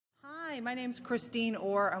Hi, my name's Christine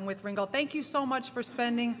Orr. I'm with Ringgold. Thank you so much for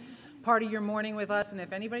spending part of your morning with us. And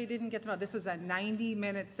if anybody didn't get to know, this is a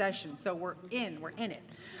 90-minute session, so we're in it.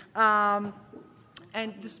 And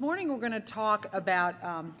this morning we're going to talk about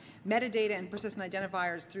metadata and persistent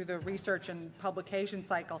identifiers through the research and publication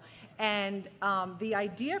cycle. And the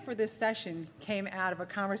idea for this session came out of a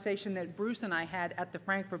conversation that Bruce and I had at the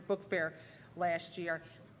Frankfurt Book Fair last year.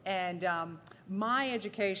 And my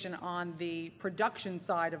education on the production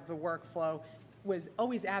side of the workflow was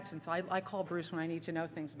always absent. So I call Bruce when I need to know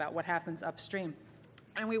things about what happens upstream.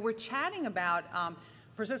 And we were chatting about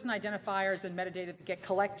persistent identifiers and metadata that get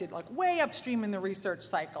collected like way upstream in the research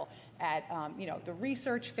cycle at the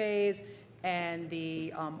research phase and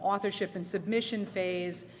the authorship and submission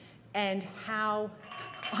phase, and how,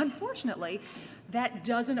 unfortunately, that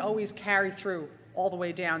doesn't always carry through all the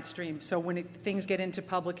way downstream. So when things get into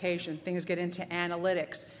publication, things get into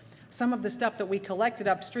analytics, some of the stuff that we collected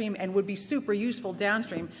upstream and would be super useful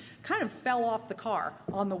downstream kind of fell off the car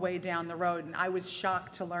on the way down the road. And I was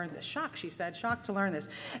shocked to learn this. Shocked, she said, shocked to learn this.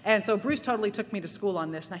 And so Bruce totally took me to school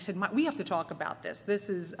on this. And I said, we have to talk about this. This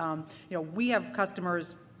is, we have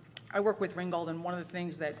customers. I work with Ringgold, and one of the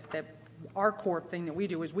things that our core thing that we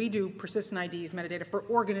do is we do persistent IDs, metadata for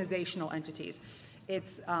organizational entities.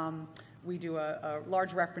 It's we do a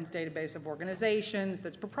large reference database of organizations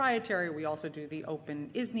that's proprietary. We also do the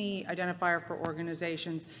open ISNI identifier for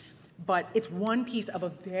organizations. But it's one piece of a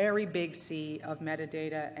very big sea of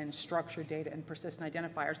metadata and structured data and persistent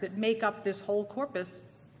identifiers that make up this whole corpus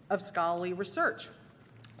of scholarly research.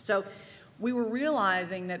 So we were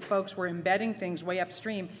realizing that folks were embedding things way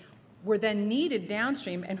upstream, were then needed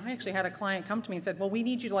downstream. And I actually had a client come to me and said, well, we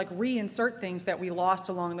need you to reinsert things that we lost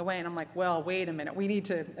along the way. And I'm like, well, wait a minute, we need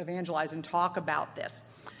to evangelize and talk about this.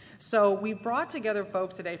 So we brought together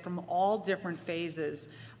folks today from all different phases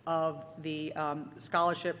of the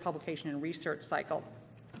scholarship, publication, and research cycle.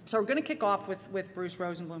 So we're going to kick off with Bruce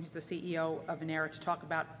Rosenblum. He's the CEO of Venera, to talk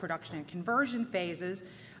about production and conversion phases,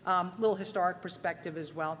 little historic perspective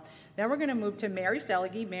as well. Then we're going to move to Mary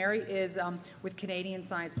Seligge. Mary is with Canadian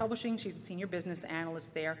Science Publishing. She's a senior business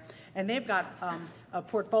analyst there. And they've got a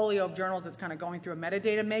portfolio of journals that's kind of going through a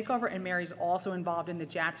metadata makeover, and Mary's also involved in the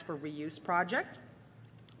JATS for Reuse project.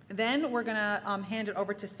 Then we're going to hand it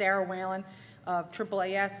over to Sarah Whalen of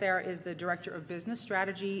AAAS. Sarah is the Director of Business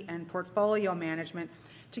Strategy and Portfolio Management,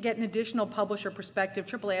 to get an additional publisher perspective.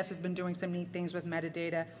 AAAS has been doing some neat things with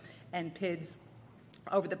metadata and PIDs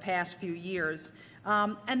over the past few years.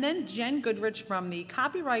 And then Jen Goodrich from the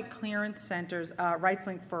Copyright Clearance Center's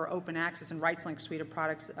RightsLink for Open Access and RightsLink suite of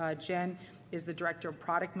products. Jen is the Director of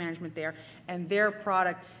Product Management there, and their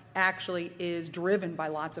product actually is driven by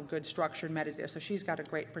lots of good structured metadata, so she's got a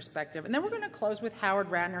great perspective. And then we're going to close with Howard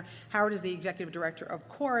Ratner. Howard is the Executive Director of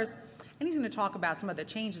Chorus, and he's going to talk about some of the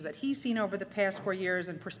changes that he's seen over the past 4 years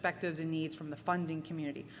and perspectives and needs from the funding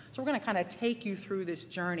community. So we're going to kind of take you through this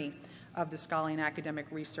journey of the scholarly and academic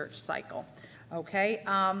research cycle. Okay.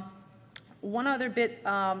 One other bit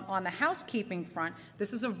on the housekeeping front.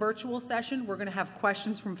 This is a virtual session. We're going to have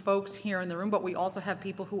questions from folks here in the room, but we also have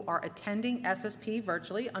people who are attending SSP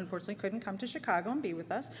virtually. Unfortunately, couldn't come to Chicago and be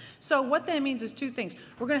with us. So what that means is two things.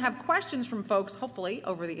 We're going to have questions from folks, hopefully,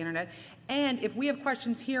 over the internet. And if we have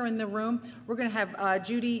questions here in the room, we're going to have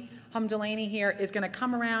Judy Delaney here is going to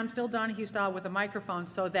come around, Phil Donahue style, with a microphone,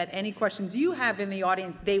 so that any questions you have in the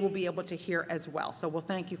audience, they will be able to hear as well. So we'll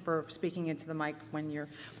thank you for speaking into the mic when your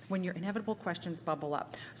inevitable questions bubble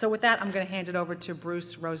up. So with that, I'm going to hand it over to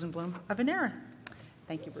Bruce Rosenblum of Venera.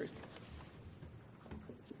 Thank you, Bruce.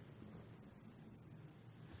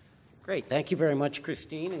 Great. Thank you very much,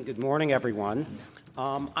 Christine, and good morning, everyone.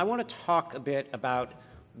 I want to talk a bit about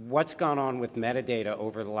what's gone on with metadata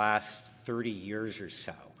over the last 30 years or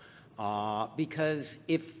so. Because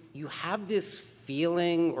if you have this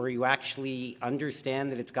feeling or you actually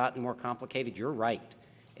understand that it's gotten more complicated, you're right.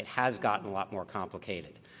 It has gotten a lot more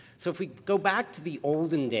complicated. So if we go back to the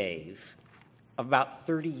olden days, of about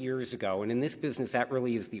 30 years ago, and in this business that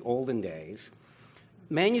really is the olden days,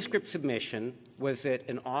 manuscript submission was that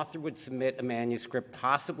an author would submit a manuscript,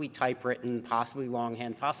 possibly typewritten, possibly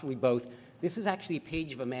longhand, possibly both. This is actually a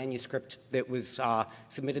page of a manuscript that was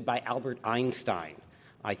submitted by Albert Einstein,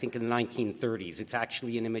 I think in the 1930s. It's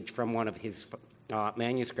actually an image from one of his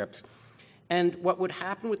manuscripts. And what would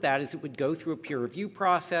happen with that is it would go through a peer review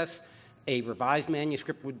process. A revised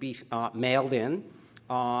manuscript would be mailed in.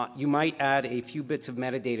 You might add a few bits of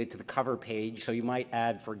metadata to the cover page. So you might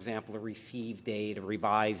add, for example, a received date, a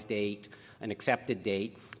revised date, an accepted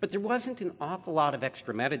date. But there wasn't an awful lot of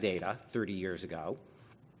extra metadata 30 years ago.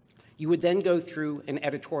 You would then go through an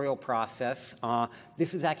editorial process.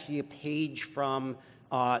 This is actually a page from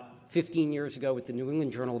 15 years ago with the New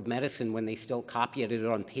England Journal of Medicine when they still copy edited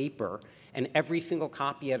on paper, and every single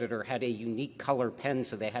copy editor had a unique color pen,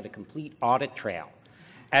 so they had a complete audit trail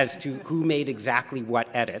as to who made exactly what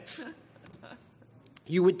edits.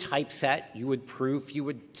 You would typeset, you would proof, you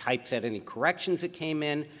would typeset any corrections that came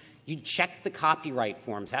in. You'd check the copyright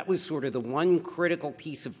forms. That was sort of the one critical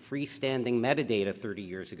piece of freestanding metadata 30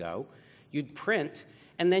 years ago. You'd print,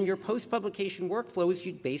 and then your post-publication workflow is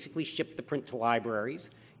you'd basically ship the print to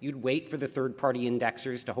libraries. You'd wait for the third-party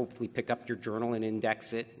indexers to hopefully pick up your journal and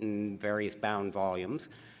index it in various bound volumes.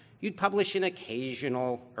 You'd publish an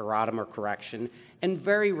occasional erratum or correction, and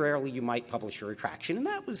very rarely you might publish a retraction, and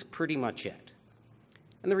that was pretty much it.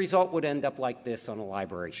 And the result would end up like this on a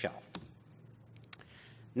library shelf.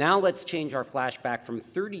 Now let's change our flashback from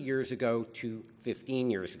 30 years ago to 15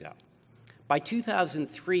 years ago. By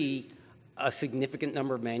 2003, a significant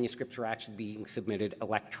number of manuscripts were actually being submitted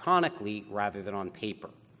electronically rather than on paper.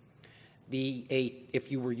 If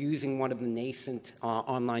you were using one of the nascent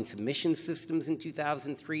online submission systems in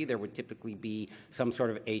 2003, there would typically be some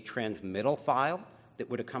sort of a transmittal file that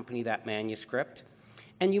would accompany that manuscript.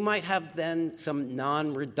 And you might have then some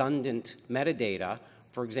non-redundant metadata.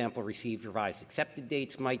 For example, received, revised, accepted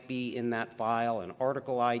dates might be in that file, an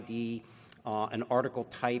article ID, an article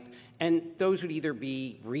type, and those would either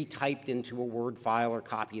be retyped into a Word file or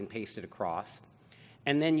copy and pasted across.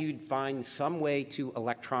 And then you'd find some way to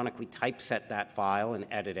electronically typeset that file and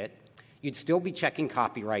edit it. You'd still be checking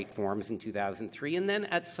copyright forms in 2003, and then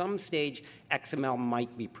at some stage, XML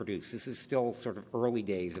might be produced. This is still sort of early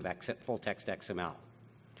days of full-text XML.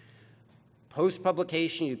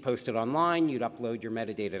 Post-publication, you'd post it online, you'd upload your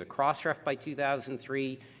metadata to Crossref by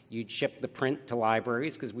 2003, you'd ship the print to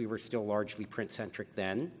libraries, because we were still largely print-centric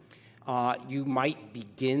then. You might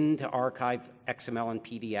begin to archive XML and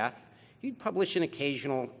PDF. You'd publish an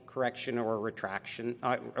occasional correction or retraction,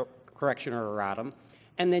 correction or erratum,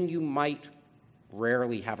 and then you might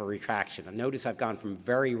rarely have a retraction. And notice I've gone from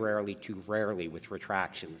very rarely to rarely with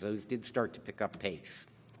retractions. Those did start to pick up pace.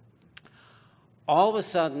 All of a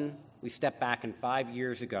sudden, we step back, and 5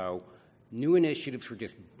 years ago, new initiatives were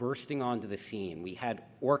just bursting onto the scene. We had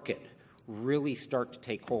ORCID really start to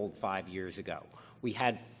take hold 5 years ago. We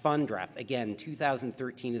had Fundraft. Again,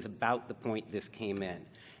 2013 is about the point this came in.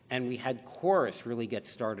 And we had Chorus really get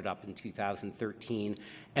started up in 2013.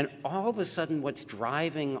 And all of a sudden, what's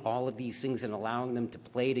driving all of these things and allowing them to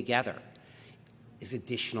play together is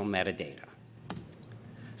additional metadata.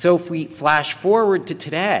 So if we flash forward to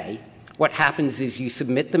today, what happens is you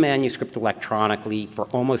submit the manuscript electronically for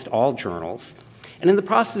almost all journals. And in the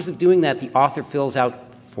process of doing that, the author fills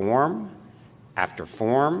out form after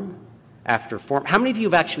form after form. How many of you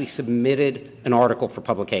have actually submitted an article for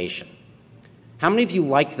publication? How many of you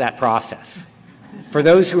liked that process? For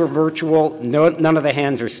those who are virtual, none of the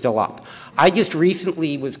hands are still up. I just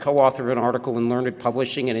recently was co-author of an article in Learned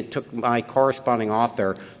Publishing, and it took my corresponding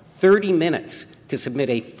author 30 minutes to submit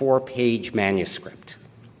a 4-page manuscript.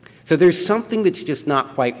 So there's something that's just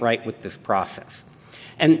not quite right with this process.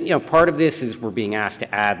 And part of this is we're being asked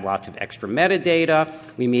to add lots of extra metadata.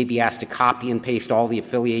 We may be asked to copy and paste all the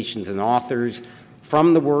affiliations and authors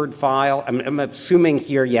from the Word file. I'm assuming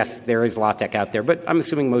here, yes, there is LaTeX out there, but I'm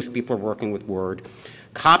assuming most people are working with Word.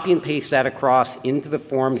 Copy and paste that across into the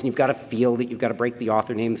forms, and you've got to field it. You've got to break the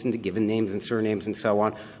author names into given names and surnames and so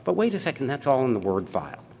on. But wait a second, that's all in the Word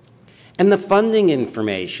file. And the funding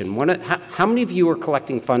information. How many of you are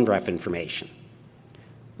collecting Fundraft information?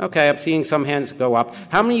 Okay, I'm seeing some hands go up.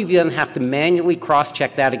 How many of you then have to manually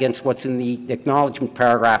cross-check that against what's in the acknowledgement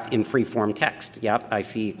paragraph in free-form text? Yep, I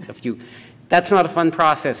see a few. That's not a fun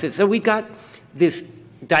process. So we've got this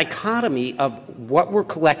dichotomy of what we're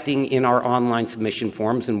collecting in our online submission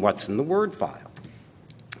forms and what's in the Word file.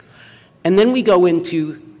 And then we go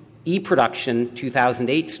into eProduction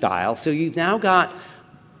 2008 style. So you've now got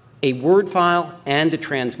a Word file and a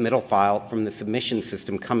transmittal file from the submission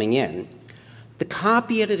system coming in. The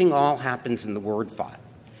copy editing all happens in the Word file.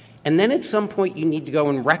 And then at some point you need to go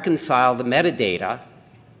and reconcile the metadata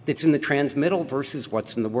that's in the transmittal versus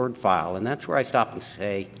what's in the Word file. And that's where I stop and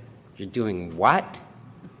say, you're doing what?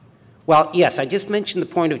 Well, yes, I just mentioned the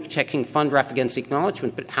point of checking Fundraft against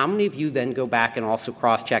acknowledgement, but how many of you then go back and also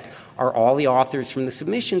cross-check, are all the authors from the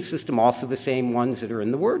submission system also the same ones that are in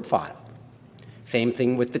the Word file? Same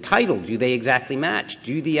thing with the title. Do they exactly match?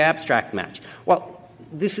 Do the abstract match? Well,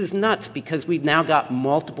 this is nuts because we've now got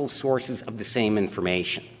multiple sources of the same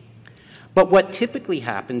information. But what typically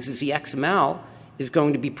happens is the XML is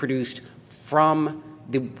going to be produced from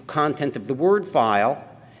the content of the Word file,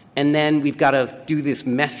 and then we've got to do this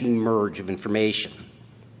messy merge of information.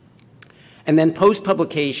 And then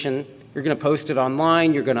post-publication, You're going to post it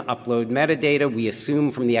online. You're going to upload metadata. We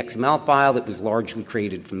assume from the XML file that was largely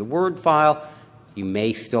created from the Word file. You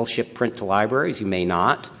may still ship print to libraries. You may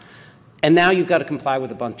not. And now you've got to comply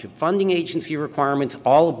with a bunch of funding agency requirements,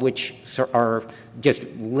 all of which are just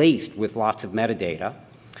laced with lots of metadata.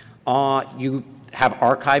 You have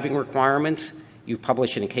archiving requirements. You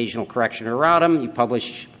publish an occasional correction or erratum. You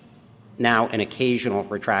publish now an occasional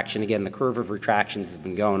retraction. Again, the curve of retractions has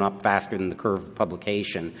been going up faster than the curve of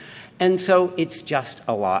publication. And so it's just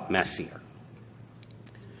a lot messier.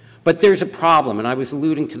 But there's a problem, and I was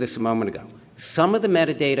alluding to this a moment ago. Some of the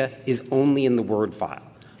metadata is only in the Word file.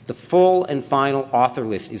 The full and final author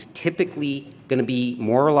list is typically going to be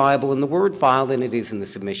more reliable in the Word file than it is in the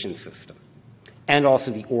submission system, and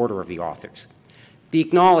also the order of the authors. The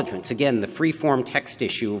acknowledgments, again, the free-form text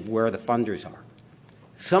issue of where the funders are.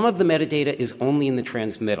 Some of the metadata is only in the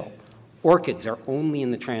transmittal. ORCIDs are only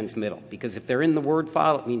in the transmittal, because if they're in the Word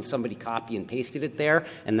file, it means somebody copy and pasted it there,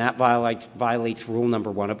 and that violates rule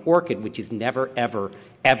number 1 of ORCID, which is never, ever,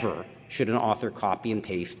 ever should an author copy and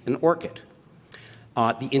paste an ORCID.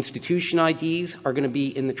 The institution IDs are going to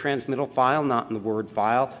be in the transmittal file, not in the Word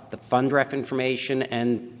file, the fundref information,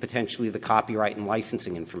 and potentially the copyright and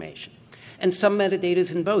licensing information. And some metadata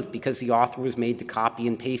is in both, because the author was made to copy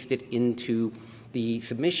and paste it into the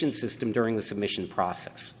submission system during the submission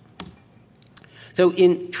process. So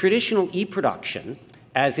in traditional e-production,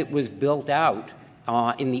 as it was built out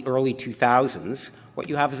in the early 2000s, what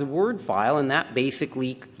you have is a Word file, and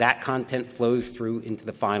that content flows through into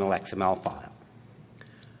the final XML file.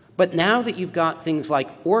 But now that you've got things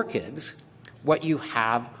like ORCIDs, what you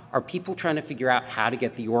have are people trying to figure out how to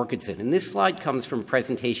get the ORCIDs in. And this slide comes from a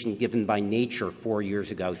presentation given by Nature 4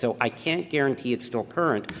 years ago, so I can't guarantee it's still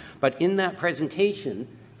current. But in that presentation,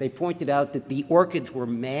 they pointed out that the ORCIDs were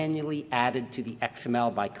manually added to the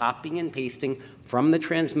XML by copying and pasting from the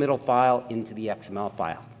transmittal file into the XML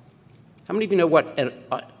file. How many of you know what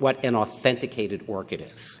an authenticated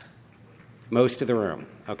ORCID is? Most of the room,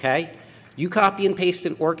 okay? You copy and paste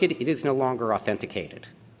an ORCID, it is no longer authenticated.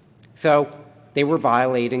 So they were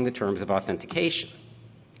violating the terms of authentication.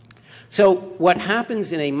 So what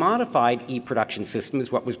happens in a modified e-production system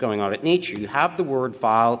is what was going on at Nature. You have the Word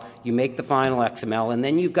file, you make the final XML, and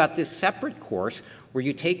then you've got this separate course where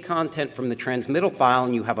you take content from the transmittal file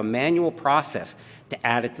and you have a manual process to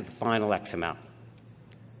add it to the final XML.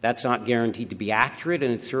 That's not guaranteed to be accurate,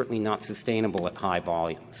 and it's certainly not sustainable at high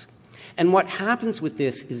volumes. And what happens with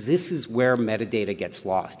this is where metadata gets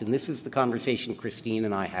lost. And this is the conversation Christine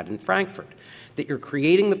and I had in Frankfurt, that you're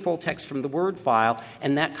creating the full text from the Word file,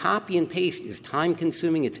 and that copy and paste is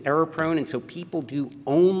time-consuming, it's error-prone, and so people do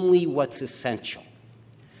only what's essential.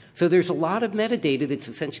 So there's a lot of metadata that's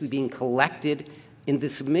essentially being collected in the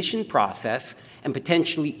submission process, and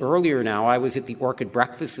potentially earlier now. I was at the ORCID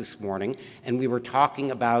breakfast this morning, and we were talking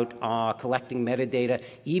about collecting metadata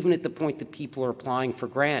even at the point that people are applying for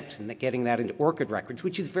grants and getting that into ORCID records,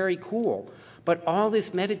 which is very cool. But all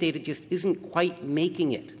this metadata just isn't quite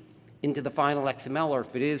making it into the final XML, or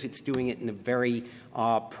if it is, it's doing it in a very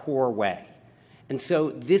poor way. And so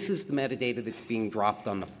this is the metadata that's being dropped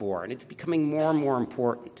on the floor, and it's becoming more and more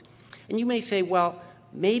important. And you may say, well,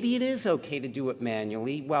 maybe it is okay to do it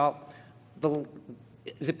manually. Well,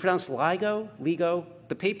 is it pronounced LIGO? LIGO?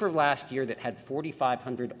 The paper last year that had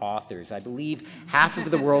 4,500 authors, I believe half of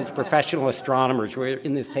the world's professional astronomers were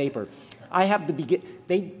in this paper. I have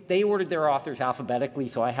they ordered their authors alphabetically,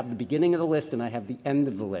 so I have the beginning of the list and I have the end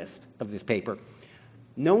of the list of this paper.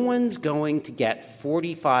 No one's going to get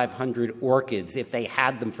 4,500 ORCIDs if they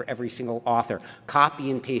had them for every single author, copy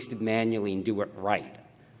and pasted manually and do it right.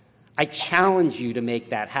 I challenge you to make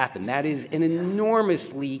that happen. That is an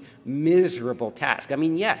enormously miserable task. I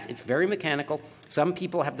mean, yes, it's very mechanical. Some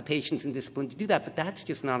people have the patience and discipline to do that, but that's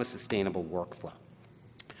just not a sustainable workflow.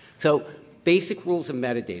 So basic rules of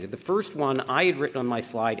metadata. The first one I had written on my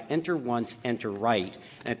slide, enter once, enter right.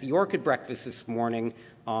 And at the ORCID breakfast this morning,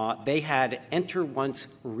 they had enter once,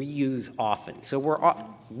 reuse often. So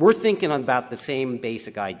we're thinking about the same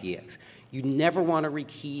basic ideas. You never want to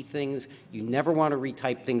rekey things. You never want to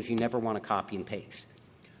retype things. You never want to copy and paste.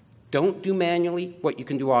 Don't do manually what you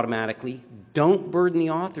can do automatically. Don't burden the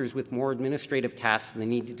authors with more administrative tasks than they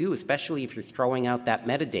need to do, especially if you're throwing out that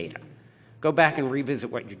metadata. Go back and revisit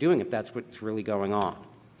what you're doing if that's what's really going on.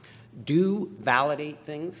 Do validate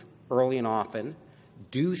things early and often.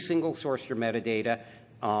 Do single source your metadata,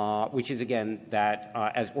 which is, again, that,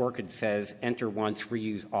 as ORCID says, enter once,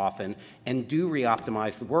 reuse often, and do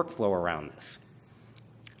re-optimize the workflow around this.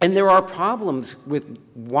 And there are problems with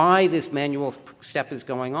why this manual step is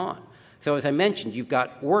going on. So as I mentioned, you've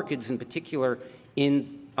got ORCIDs in particular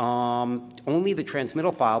in only the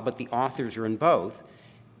transmittal file, but the authors are in both.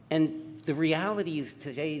 And the reality is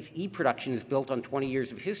today's e-production is built on 20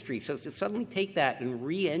 years of history. So to suddenly take that and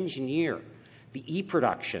re-engineer the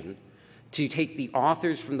e-production to take the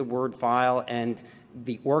authors from the Word file and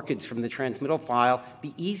the ORCIDs from the transmittal file,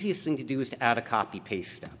 the easiest thing to do is to add a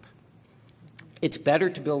copy-paste step. It's better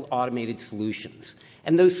to build automated solutions.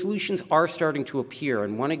 And those solutions are starting to appear.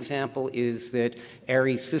 And one example is that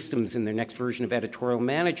Aries Systems, in their next version of Editorial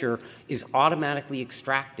Manager, is automatically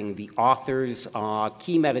extracting the author's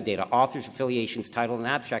key metadata, author's affiliations, title, and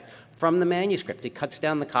abstract from the manuscript. It cuts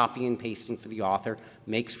down the copy and pasting for the author,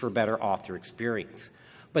 makes for better author experience.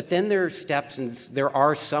 But then there are steps, and there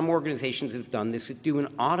are some organizations that have done this, that do an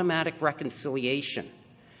automatic reconciliation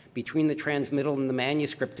between the transmittal and the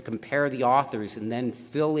manuscript to compare the authors and then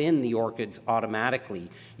fill in the ORCIDs automatically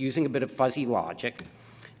using a bit of fuzzy logic.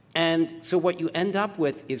 And so what you end up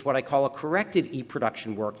with is what I call a corrected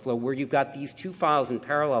e-production workflow, where you've got these two files in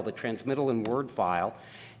parallel, the transmittal and Word file,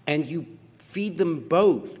 and you feed them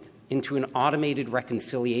both into an automated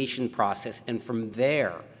reconciliation process, and from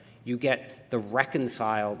there you get the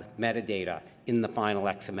reconciled metadata in the final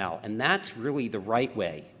XML. And that's really the right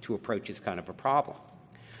way to approach this kind of a problem.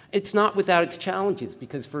 It's not without its challenges,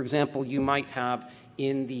 because, for example, you might have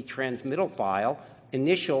in the transmittal file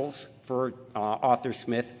initials for author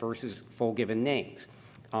Smith versus full given names.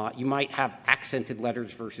 You might have accented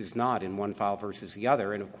letters versus not in one file versus the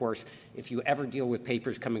other. And of course, if you ever deal with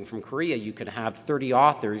papers coming from Korea, you could have 30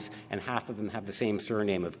 authors and half of them have the same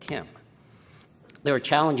surname of Kim. There are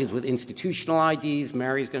challenges with institutional IDs.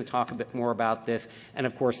 Mary's going to talk a bit more about this. And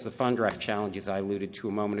of course, the FundRef challenges I alluded to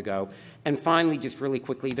a moment ago. And finally, just really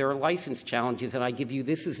quickly, there are license challenges. And I give you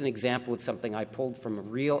this as an example of something I pulled from a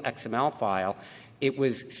real XML file. It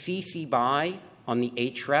was CC BY on the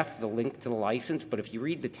href, the link to the license. But if you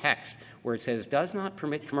read the text where it says, does not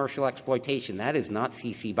permit commercial exploitation, that is not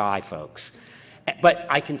CC BY, folks. But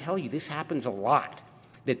I can tell you this happens a lot,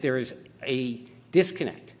 that there is a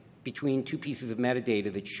disconnect between two pieces of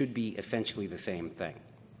metadata that should be essentially the same thing.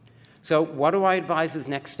 So what do I advise as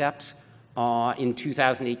next steps in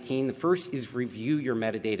 2018? The first is review your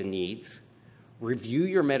metadata needs, review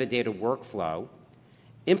your metadata workflow,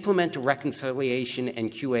 implement a reconciliation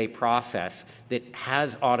and QA process that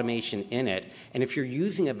has automation in it. And if you're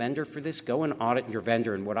using a vendor for this, go and audit your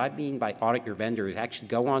vendor. And what I mean by audit your vendor is actually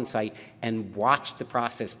go on site and watch the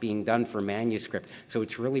process being done for manuscript. So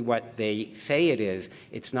it's really what they say it is.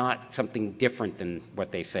 It's not something different than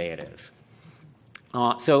what they say it is.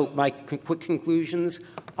 So my quick conclusions,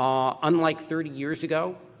 unlike 30 years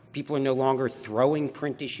ago, people are no longer throwing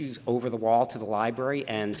print issues over the wall to the library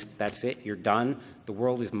and that's it, you're done. The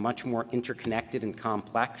world is much more interconnected and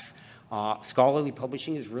complex. Scholarly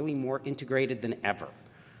publishing is really more integrated than ever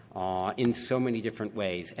in so many different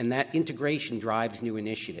ways. And that integration drives new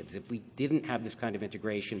initiatives. If we didn't have this kind of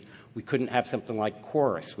integration, we couldn't have something like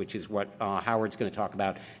Chorus, which is what Howard's going to talk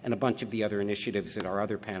about, and a bunch of the other initiatives that our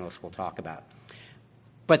other panelists will talk about.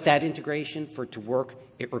 But that integration, for it to work,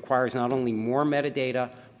 it requires not only more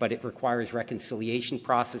metadata, but it requires reconciliation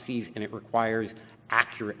processes, and it requires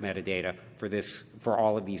accurate metadata for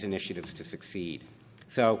all of these initiatives to succeed.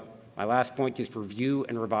 So my last point is review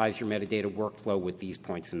and revise your metadata workflow with these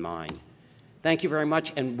points in mind. Thank you very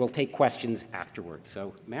much, and we'll take questions afterwards.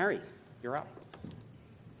 So Mary, you're up.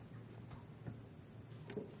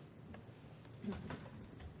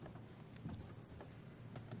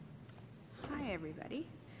 Hi, everybody.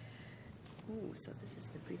 Oh, so this is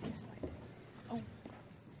the previous slide. Oh,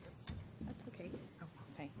 that's okay. Oh,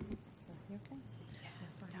 okay. You okay? Yeah,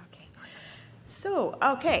 that's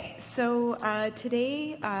okay. So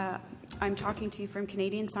today I'm talking to you from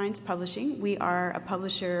Canadian Science Publishing. We are a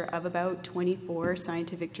publisher of about 24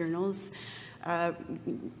 scientific journals,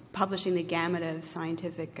 publishing the gamut of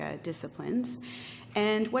scientific disciplines.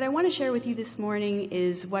 And what I want to share with you this morning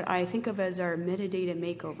is what I think of as our metadata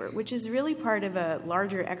makeover, which is really part of a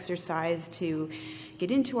larger exercise to get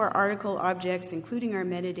into our article objects, including our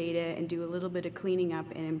metadata, and do a little bit of cleaning up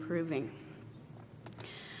and improving.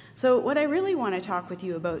 So what I really want to talk with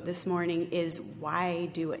you about this morning is why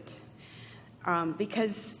do it?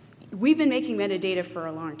 Because we've been making metadata for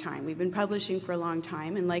a long time. We've been publishing for a long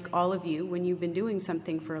time, and like all of you, when you've been doing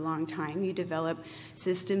something for a long time, you develop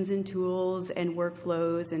systems and tools and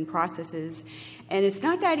workflows and processes, and it's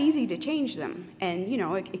not that easy to change them. And you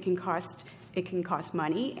know, it can cost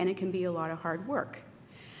money, and it can be a lot of hard work.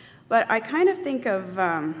 But I kind of think of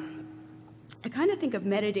I kind of think of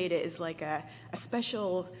metadata as like a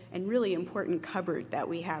special and really important cupboard that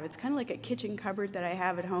we have. It's kind of like a kitchen cupboard that I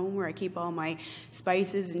have at home where I keep all my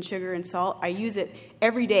spices and sugar and salt. I use it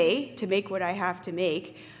every day to make what I have to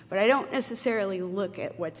make, but I don't necessarily look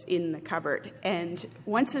at what's in the cupboard. And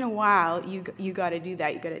once in a while, you got to do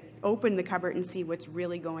that. You got to open the cupboard and see what's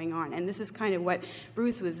really going on. And this is kind of what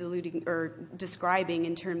Bruce was alluding or describing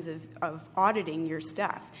in terms of auditing your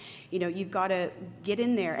stuff. You know, you've got to get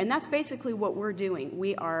in there, and that's basically what we're doing.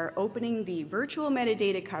 We are opening the virtual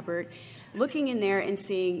metadata cupboard, looking in there and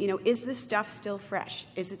seeing, you know, is this stuff still fresh?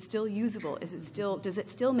 Is it still usable? Does it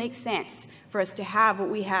still make sense for us to have what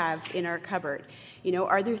we have in our cupboard? You know,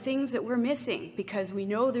 are there things that we're missing because we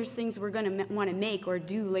know there's things we're going to want to make or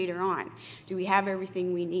do later on? Do we have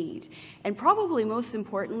everything we need? And probably most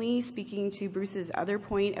importantly, speaking to Bruce's other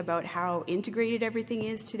point about how integrated everything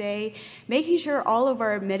is today, making sure all of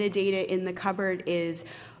our metadata in the cupboard is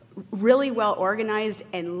really well organized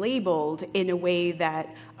and labeled in a way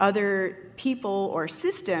that other people or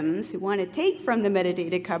systems who want to take from the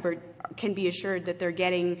metadata cupboard can be assured that they're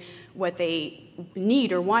getting what they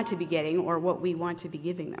need or want to be getting or what we want to be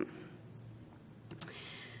giving them.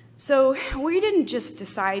 So we didn't just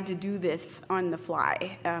decide to do this on the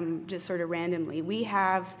fly, just sort of randomly. We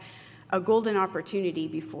have a golden opportunity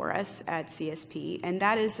before us at CSP, and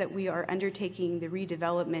that is that we are undertaking the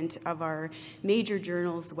redevelopment of our major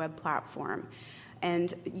journals web platform.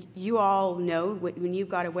 And you all know when you've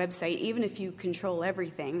got a website, even if you control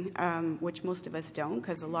everything, which most of us don't,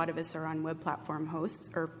 because a lot of us are on web platform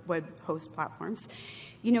hosts or web host platforms,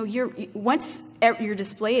 you know, once your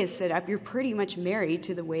display is set up, you're pretty much married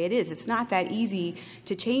to the way it is. It's not that easy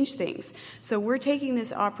to change things. So we're taking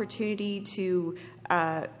this opportunity to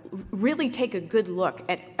really take a good look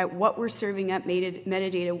at what we're serving up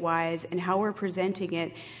metadata-wise and how we're presenting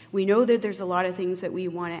it. We know that there's a lot of things that we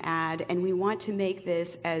want to add, and we want to make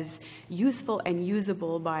this as useful and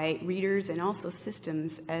usable by readers and also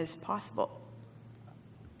systems as possible.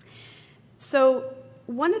 So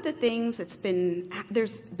one of the things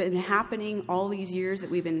there's been happening all these years that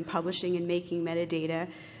we've been publishing and making metadata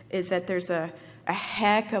is that there's a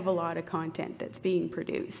heck of a lot of content that's being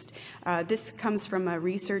produced. This comes from a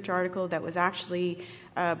research article that was actually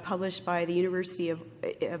published by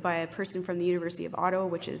by a person from the University of Ottawa,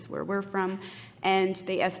 which is where we're from, and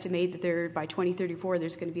they estimate that by 2034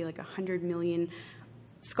 there's going to be like 100 million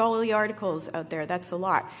scholarly articles out there. That's a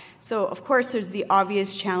lot. So, of course, there's the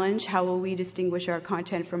obvious challenge, how will we distinguish our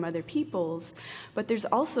content from other people's? But there's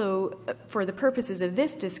also, for the purposes of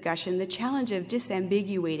this discussion, the challenge of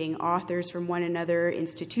disambiguating authors from one another,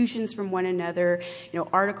 institutions from one another, you know,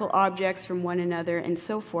 article objects from one another, and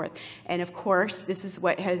so forth. And of course, this is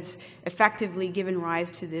what has effectively given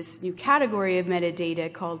rise to this new category of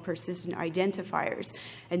metadata called persistent identifiers.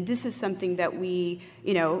 And this is something that we,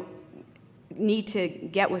 you know, need to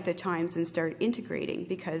get with the times and start integrating,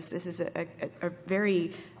 because this is a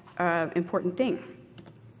very important thing.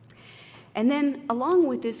 And then along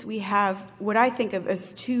with this, we have what I think of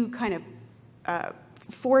as two kind of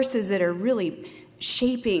forces that are really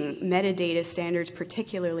shaping metadata standards,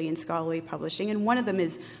 particularly in scholarly publishing, and one of them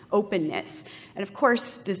is openness. And of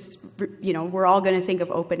course, this, you know, we're all going to think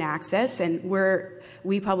of open access, and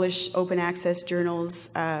we publish open access journals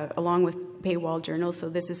along with paywall journals, so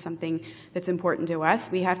this is something that's important to us.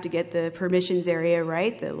 We have to get the permissions area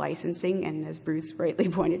right, the licensing, and as Bruce rightly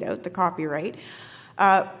pointed out, the copyright.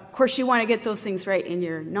 Of course, you want to get those things right in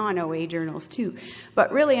your non-OA journals too.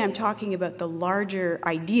 But really, I'm talking about the larger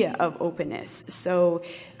idea of openness. So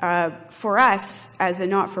for us, as a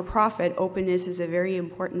not-for-profit, openness is a very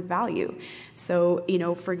important value. So, you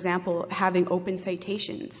know, for example, having open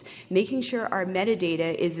citations, making sure our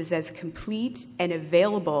metadata is as complete and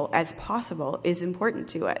available as possible is important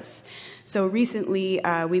to us. So recently,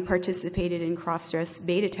 we participated in Cross-Stress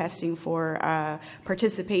beta testing for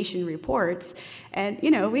participation reports, and,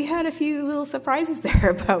 you know, we had a few little surprises there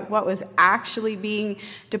about what was actually being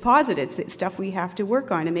deposited, stuff we have to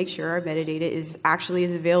work on to make sure our metadata is actually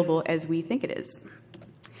as available as we think it is.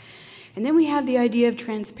 And then we have the idea of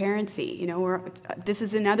transparency. You know, this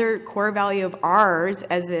is another core value of ours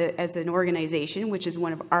as an organization, which is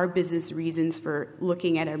one of our business reasons for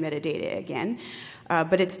looking at our metadata again.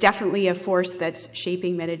 But it's definitely a force that's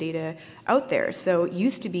shaping metadata out there. So it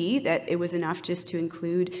used to be that it was enough just to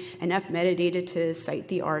include enough metadata to cite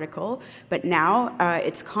the article, but now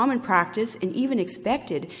it's common practice and even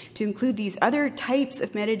expected to include these other types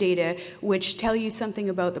of metadata which tell you something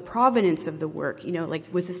about the provenance of the work. You know, like,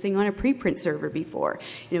 was this thing on a preprint server before?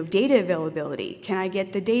 You know, data availability. Can I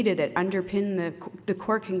get the data that underpin the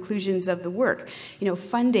core conclusions of the work? You know,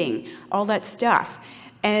 funding, all that stuff.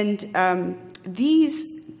 And these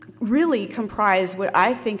really comprise what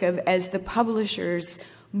I think of as the publisher's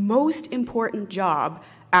most important job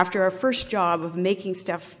after our first job of making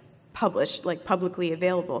stuff published, like publicly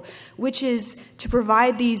available, which is to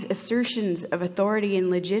provide these assertions of authority and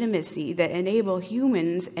legitimacy that enable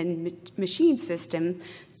humans and machine systems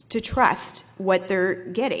to trust what they're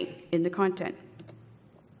getting in the content.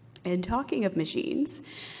 And talking of machines,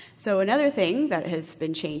 so another thing that has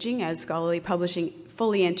been changing as scholarly publishing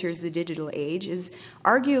fully enters the digital age is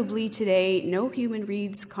arguably today no human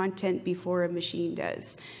reads content before a machine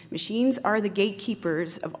does. Machines are the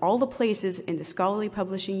gatekeepers of all the places in the scholarly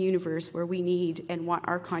publishing universe where we need and want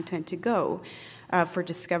our content to go for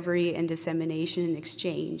discovery and dissemination and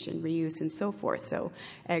exchange and reuse and so forth. So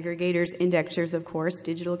aggregators, indexers, of course,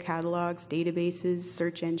 digital catalogs, databases,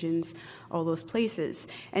 search engines, all those places.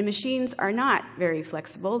 And machines are not very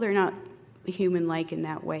flexible. They're not human-like in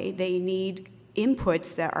that way. They need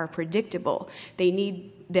inputs that are predictable. They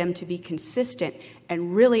need them to be consistent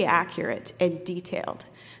and really accurate and detailed.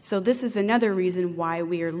 So this is another reason why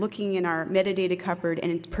we are looking in our metadata cupboard,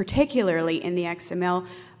 and particularly in the XML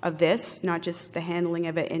of this, not just the handling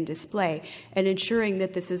of it in display, and ensuring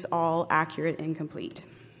that this is all accurate and complete.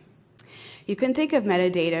 You can think of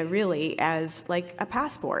metadata really as like a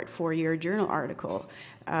passport for your journal article.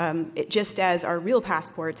 Just as our real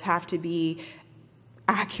passports have to be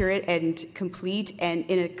accurate and complete and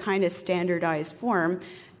in a kind of standardized form,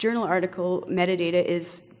 journal article metadata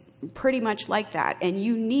is pretty much like that. And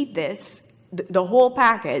you need this, the whole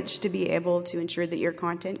package, to be able to ensure that your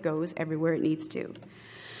content goes everywhere it needs to.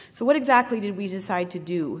 So what exactly did we decide to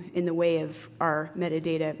do in the way of our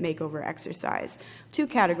metadata makeover exercise? Two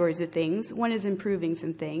categories of things. One is improving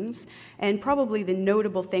some things, and probably the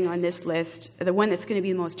notable thing on this list, the one that's going to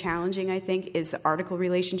be the most challenging, I think, is article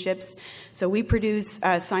relationships. So we produce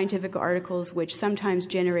scientific articles which sometimes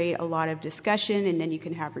generate a lot of discussion, and then you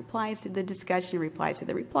can have replies to the discussion, replies to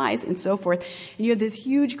the replies, and so forth. And you have this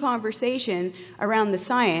huge conversation around the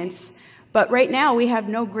science. But right now, we have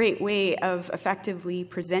no great way of effectively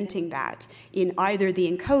presenting that in either the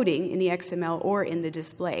encoding in the XML or in the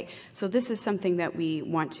display. So this is something that we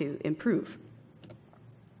want to improve.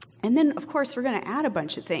 And then, of course, we're going to add a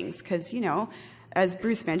bunch of things because, you know, as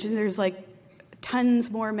Bruce mentioned, there's like tons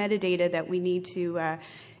more metadata that we need to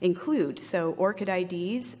include. So ORCID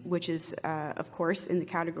IDs, which is, of course, in the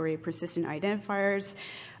category of persistent identifiers,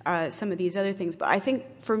 some of these other things. But I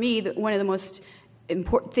think, for me, one of the most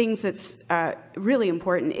important things that's really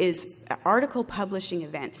important is article publishing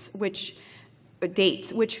events, which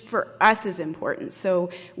dates, which for us is important. So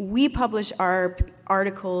we publish our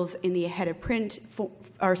articles in the ahead of print,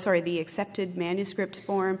 the accepted manuscript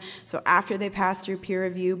form. So after they pass through peer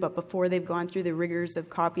review, but before they've gone through the rigors of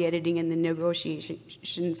copy editing and the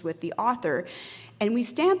negotiations with the author. And we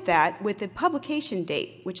stamp that with a publication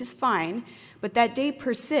date, which is fine, but that date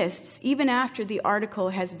persists even after the article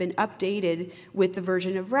has been updated with the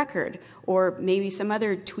version of record, or maybe some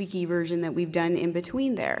other tweaky version that we've done in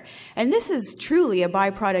between there. And this is truly a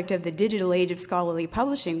byproduct of the digital age of scholarly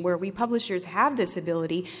publishing, where we publishers have this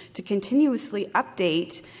ability to continuously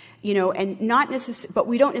update, you know, and but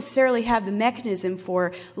we don't necessarily have the mechanism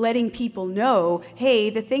for letting people know,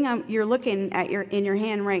 hey, the thing you're looking at in your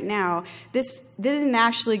hand right now, this didn't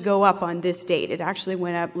actually go up on this date. It actually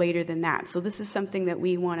went up later than that. So this is something that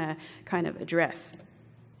we want to kind of address.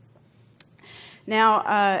 Now,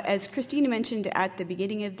 as Christina mentioned at the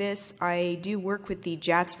beginning of this, I do work with the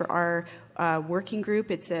JATS for our working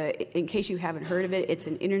group. It's in case you haven't heard of it, it's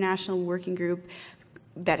an international working group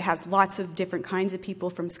that has lots of different kinds of people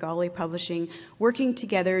from scholarly publishing working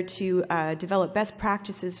together to develop best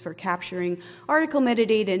practices for capturing article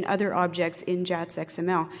metadata and other objects in JATS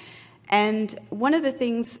XML. And one of the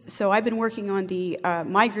things, so I've been working on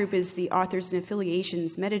my group is the Authors and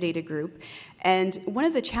Affiliations Metadata Group, and one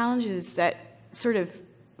of the challenges that sort of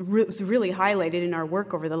was really highlighted in our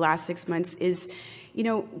work over the last 6 months is, you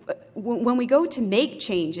know, when we go to make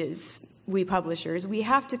changes, we publishers, we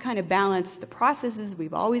have to kind of balance the processes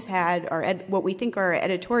we've always had, what we think are our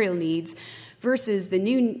editorial needs, versus the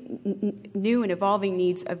new and evolving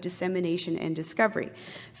needs of dissemination and discovery.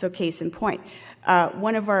 So case in point,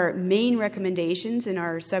 one of our main recommendations in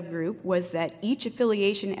our subgroup was that each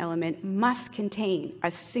affiliation element must contain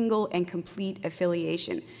a single and complete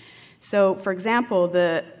affiliation. So, for example,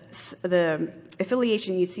 the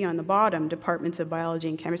affiliation you see on the bottom, Departments of Biology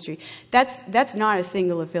and Chemistry, that's not a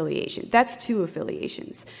single affiliation. That's two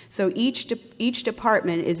affiliations. So each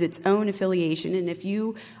department is its own affiliation, and if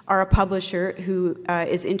you are a publisher who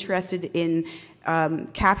is interested in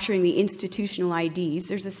capturing the institutional IDs.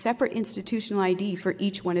 There's a separate institutional ID for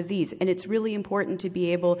each one of these, and it's really important to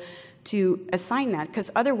be able to assign that, because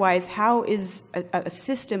otherwise, how is a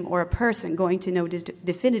system or a person going to know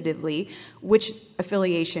definitively which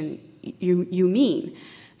affiliation you mean?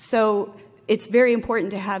 So it's very important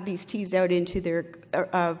to have these teased out into their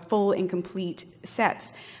full and complete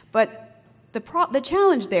sets. But the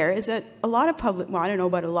challenge there is that a lot of well, I don't know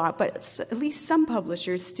about a lot, but at least some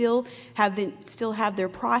publishers still have their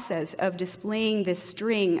process of displaying this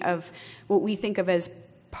string of what we think of as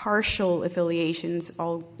partial affiliations,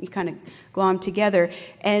 all kind of glommed together.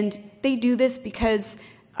 And they do this because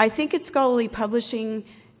I think at scholarly publishing,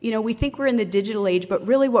 we think we're in the digital age, but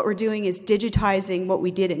really what we're doing is digitizing what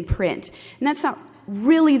we did in print. And that's not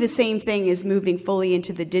really the same thing as moving fully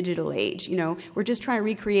into the digital age. We're just trying to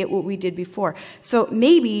recreate what we did before. So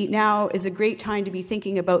maybe now is a great time to be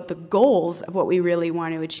thinking about the goals of what we really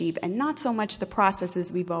want to achieve and not so much the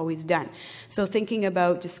processes we've always done. So thinking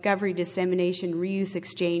about discovery, dissemination, reuse,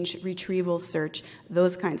 exchange, retrieval, search,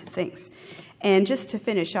 those kinds of things. And just to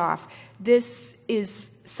finish off, this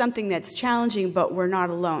is something that's challenging, but we're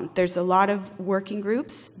not alone. There's a lot of working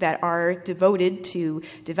groups that are devoted to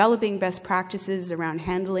developing best practices around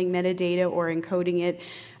handling metadata or encoding it.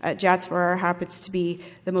 JATSVAR happens to be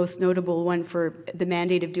the most notable one for the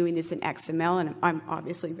mandate of doing this in XML, and I'm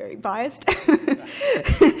obviously very biased.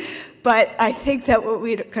 But I think that what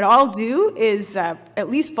we could all do is at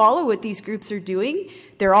least follow what these groups are doing.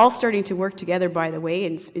 They're all starting to work together, by the way,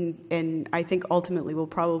 and I think ultimately we'll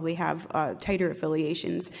probably have tighter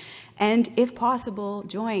affiliations. And if possible,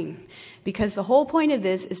 join. Because the whole point of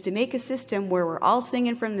this is to make a system where we're all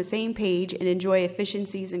singing from the same page and enjoy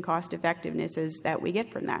efficiencies and cost effectivenesses that we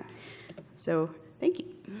get from that. So, thank you.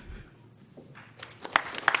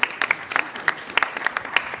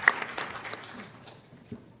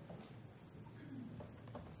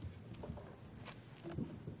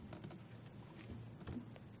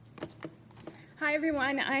 Hi,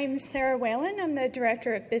 everyone. I'm Sarah Whalen. I'm the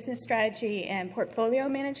Director of Business Strategy and Portfolio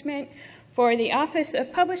Management for the Office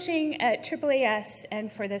of Publishing at AAAS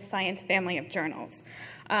and for the Science family of journals.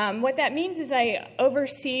 What that means is I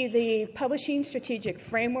oversee the publishing strategic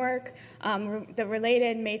framework, the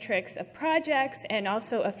related matrix of projects, and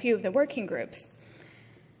also a few of the working groups.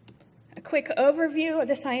 A quick overview of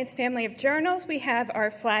the Science family of journals. We have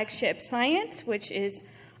our flagship Science, which is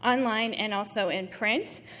online and also in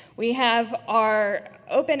print. We have our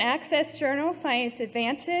open access journal, Science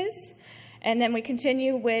Advances, and then we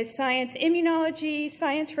continue with Science Immunology,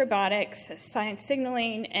 Science Robotics, Science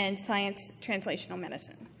Signaling, and Science Translational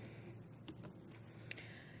Medicine.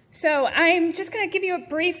 So I'm just going to give you a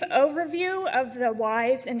brief overview of the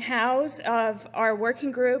whys and hows of our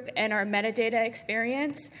working group and our metadata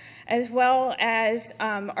experience, as well as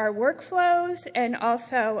our workflows and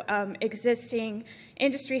also existing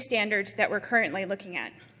industry standards that we're currently looking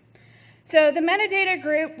at. So the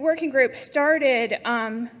metadata working group started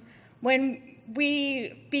when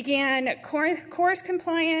we began CORS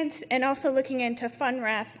compliance and also looking into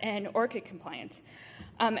FUNREF and ORCID compliance,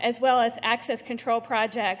 as well as access control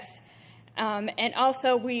projects. And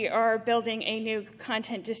also we are building a new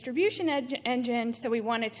content distribution engine, so we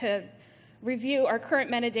wanted to review our current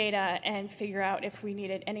metadata and figure out if we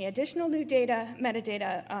needed any additional new data,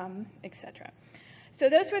 metadata, et cetera. So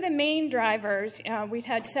those were the main drivers. We've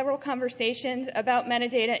had several conversations about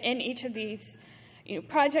metadata in each of these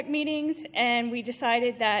project meetings, and we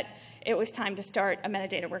decided that it was time to start a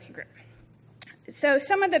metadata working group. So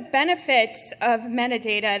some of the benefits of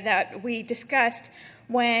metadata that we discussed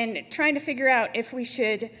when trying to figure out if we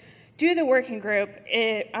should do the working group,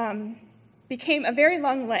 it became a very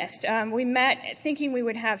long list. We met thinking we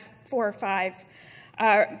would have 4 or 5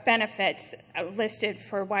 benefits listed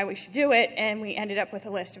for why we should do it, and we ended up with a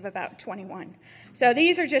list of about 21. So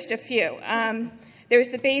these are just a few. There's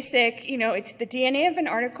the basic, it's the DNA of an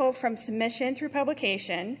article from submission through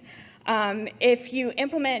publication. If you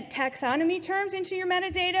implement taxonomy terms into your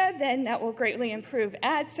metadata, then that will greatly improve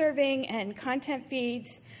ad serving and content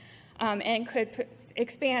feeds and could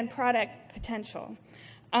expand product potential.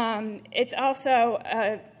 It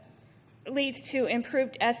also leads to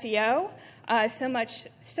improved SEO, so much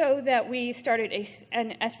so that we started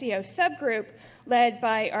an SEO subgroup led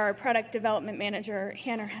by our product development manager,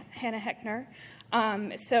 Hannah Heckner.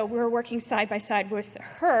 So we're working side by side with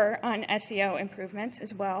her on SEO improvements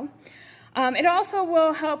as well. It also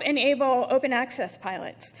will help enable open access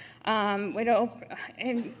pilots. It'll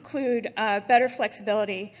include better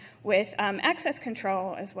flexibility with access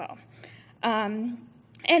control as well.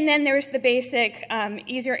 And then there's the basic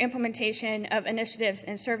easier implementation of initiatives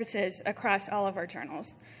and services across all of our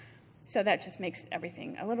journals. So that just makes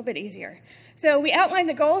everything a little bit easier. So we outlined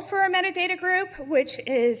the goals for our metadata group, which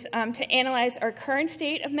is to analyze our current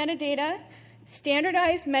state of metadata,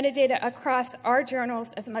 standardize metadata across our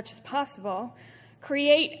journals as much as possible,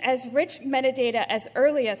 create as rich metadata as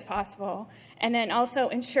early as possible, and then also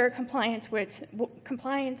ensure compliance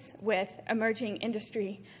with emerging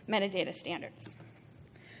industry metadata standards.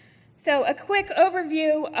 So a quick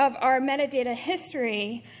overview of our metadata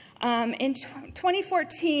history. In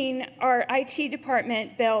 2014, our IT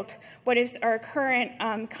department built what is our current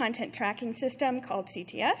content tracking system called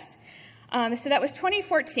CTS. So that was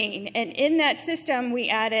 2014, and in that system, we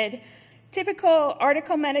added typical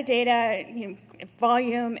article metadata,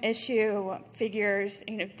 volume, issue, figures,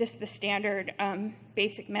 just the standard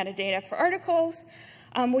basic metadata for articles.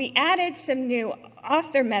 We added some new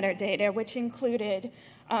author metadata, which included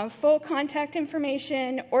full contact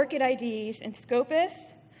information, ORCID IDs, and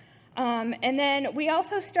Scopus. And then we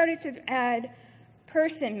also started to add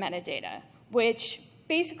person metadata, which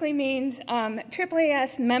basically means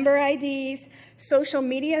AAAS member IDs, social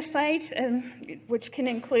media sites, which can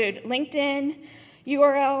include LinkedIn,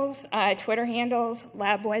 URLs, Twitter handles,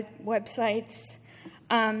 lab websites.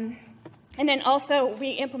 And then also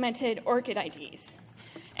we implemented ORCID IDs.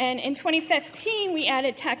 And in 2015, we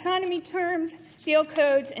added taxonomy terms, field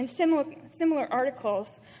codes, and similar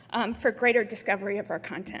articles for greater discovery of our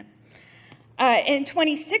content. In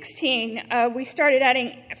 2016, we started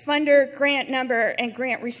adding funder, grant number, and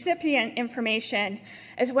grant recipient information,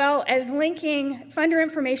 as well as linking funder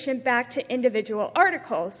information back to individual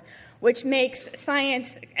articles, which makes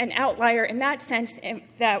science an outlier in that sense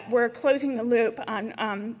that we're closing the loop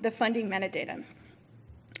on the funding metadata.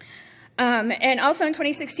 And also in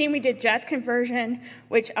 2016, we did JET conversion,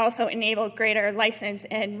 which also enabled greater license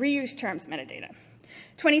and reuse terms metadata.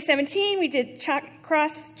 2017, we did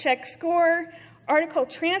cross-check score, article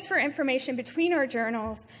transfer information between our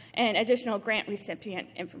journals, and additional grant recipient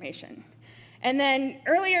information. And then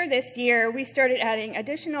earlier this year, we started adding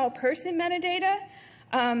additional person metadata,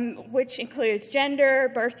 which includes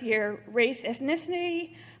gender, birth year, race,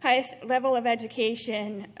 ethnicity, highest level of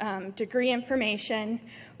education, degree information,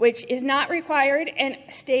 which is not required and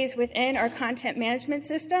stays within our content management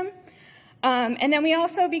system. And then we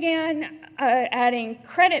also began adding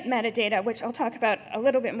credit metadata, which I'll talk about a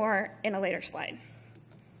little bit more in a later slide.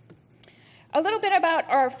 A little bit about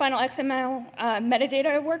our final XML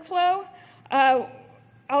metadata workflow.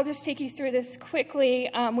 I'll just take you through this quickly.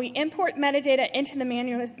 We import metadata into the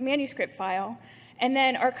manuscript file, and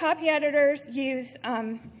then our copy editors use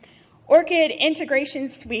ORCID Integration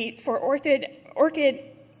Suite for ORCID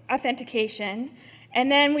authentication, and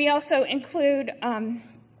then we also include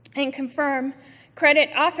and confirm credit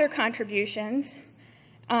author contributions.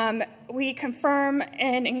 We confirm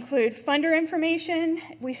and include funder information.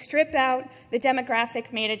 We strip out the demographic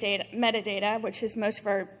metadata, which is most of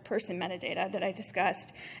our person metadata that I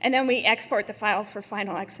discussed, and then we export the file for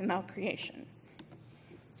final XML creation.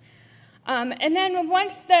 And then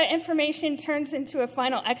once the information turns into a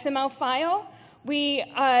final XML file, we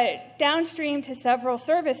downstream to several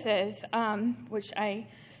services, which I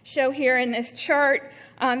show here in this chart.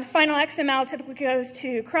 The final XML typically goes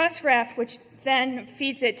to Crossref, which then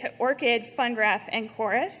feeds it to ORCID, FundRef, and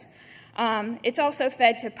Chorus. It's also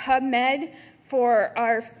fed to PubMed for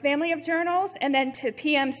our family of journals, and then to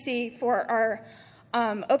PMC for our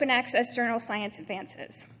open access journal Science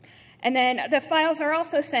Advances. And then the files are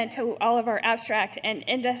also sent to all of our abstract and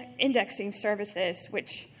indexing services,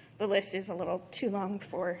 which the list is a little too long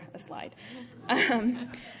for a slide.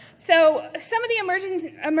 So some of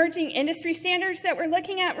the emerging industry standards that we're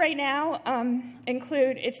looking at right now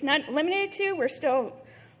include, it's not limited to, we're still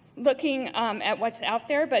looking at what's out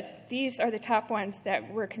there, but these are the top ones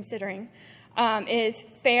that we're considering, is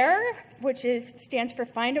FAIR, which stands for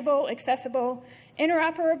Findable, Accessible,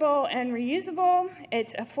 Interoperable, and Reusable.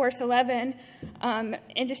 It's a Force 11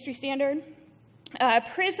 industry standard.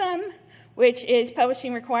 PRISM, which is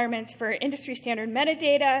Publishing Requirements for Industry Standard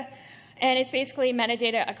Metadata, and it's basically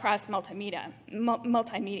metadata across multimedia.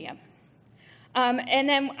 And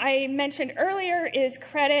then I mentioned earlier is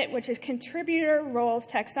CREDIT, which is Contributor Roles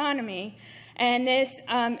Taxonomy, and this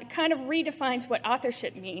kind of redefines what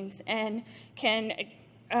authorship means and can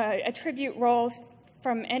attribute roles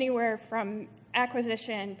from anywhere from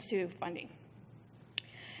acquisition to funding.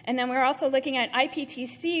 And then we're also looking at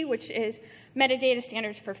IPTC, which is Metadata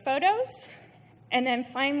Standards for Photos. And then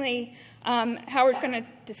finally, Howard's going to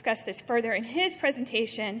discuss this further in his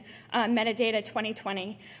presentation, Metadata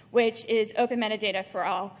 2020, which is open metadata for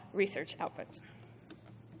all research outputs.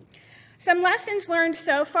 Some lessons learned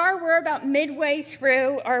so far. We're about midway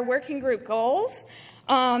through our working group goals.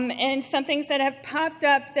 And some things that have popped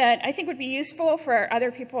up that I think would be useful for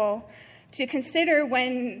other people to consider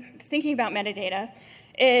when thinking about metadata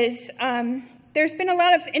is there's been a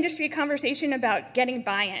lot of industry conversation about getting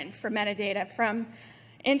buy-in for metadata from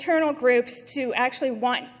internal groups to actually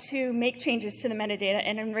want to make changes to the metadata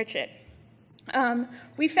and enrich it.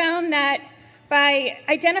 We found that by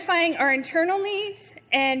identifying our internal needs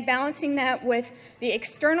and balancing that with the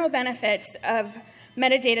external benefits of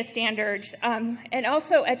metadata standards, and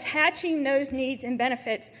also attaching those needs and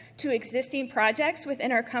benefits to existing projects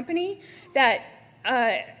within our company, that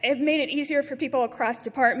it made it easier for people across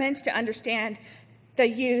departments to understand the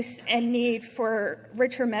use and need for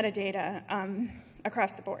richer metadata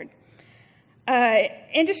across the board.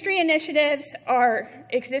 Industry initiatives are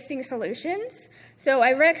existing solutions, so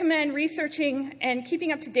I recommend researching and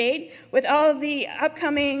keeping up to date with all of the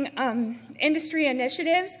upcoming industry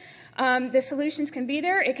initiatives. The solutions can be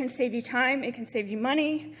there. It can save you time. It can save you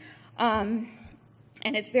money. And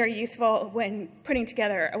it's very useful when putting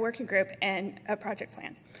together a working group and a project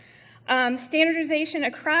plan. Standardization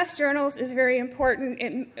across journals is very important.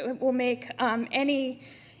 It will make any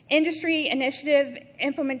industry initiative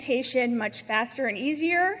implementation much faster and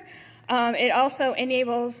easier. It also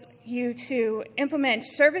enables you to implement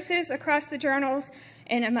services across the journals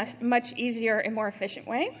in a much easier and more efficient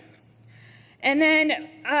way. And then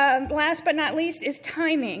last but not least is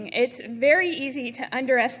timing. It's very easy to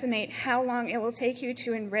underestimate how long it will take you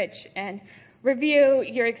to enrich and review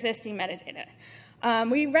your existing metadata.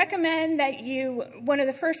 We recommend that one of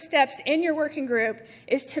the first steps in your working group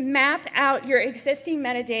is to map out your existing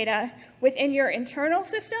metadata within your internal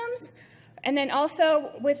systems, and then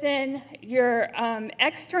also within your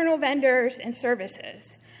external vendors and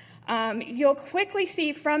services. You'll quickly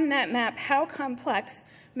see from that map how complex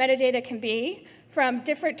metadata can be, from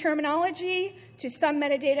different terminology to some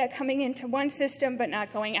metadata coming into one system but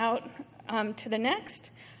not going out to the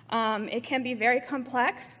next. It can be very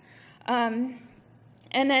complex.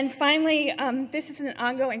 And then finally, this is an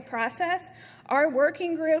ongoing process. Our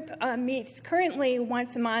working group meets currently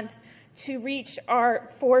once a month to reach our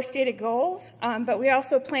 4 stated goals, but we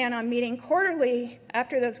also plan on meeting quarterly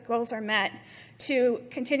after those goals are met to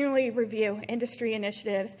continually review industry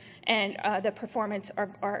initiatives and the performance of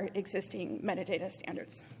our existing metadata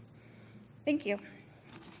standards. Thank you.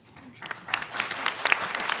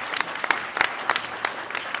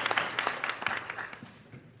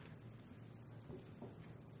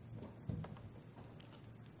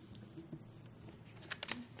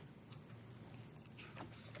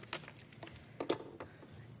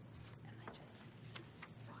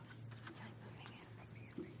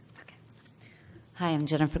 Hi, I'm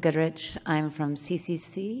Jennifer Goodrich. I'm from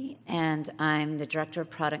CCC, and I'm the Director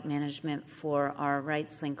of Product Management for our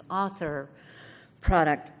RightsLink Author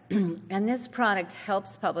product. And this product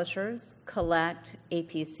helps publishers collect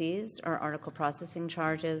APCs, or article processing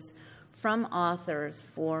charges, from authors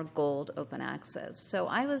for gold open access. So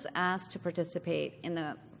I was asked to participate in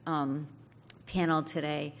the panel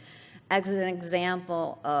today as an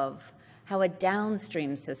example of how a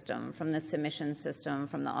downstream system from the submission system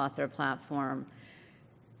from the author platform,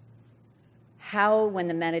 how when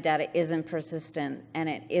the metadata isn't persistent and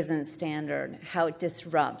it isn't standard, how it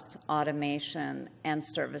disrupts automation and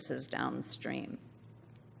services downstream.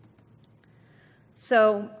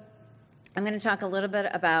 So I'm going to talk a little bit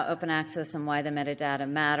about open access and why the metadata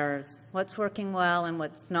matters, what's working well and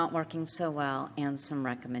what's not working so well, and some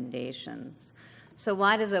recommendations. So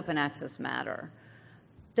why does open access matter?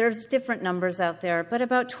 There's different numbers out there, but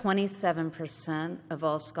about 27% of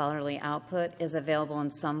all scholarly output is available in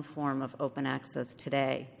some form of open access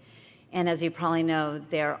today. And as you probably know,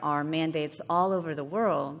 there are mandates all over the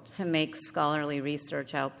world to make scholarly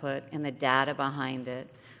research output and the data behind it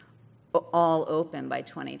all open by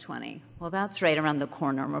 2020. Well, that's right around the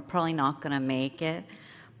corner. We're probably not going to make it,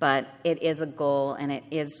 but it is a goal, and it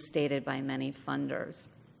is stated by many funders.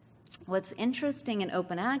 What's interesting in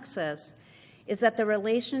open access is that the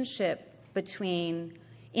relationship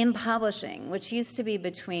in publishing, which used to be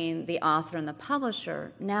between the author and the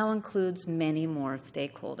publisher, now includes many more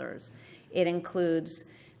stakeholders. It includes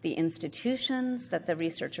the institutions that the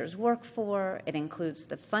researchers work for. It includes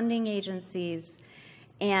the funding agencies.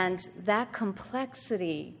 And that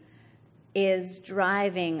complexity is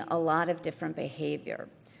driving a lot of different behavior.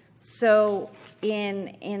 So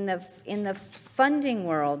in the funding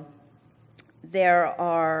world, there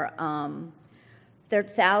are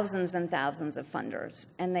thousands and thousands of funders,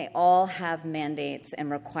 and they all have mandates and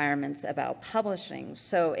requirements about publishing.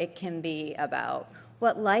 So it can be about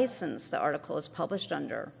what license the article is published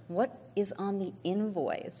under, what is on the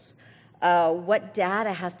invoice, what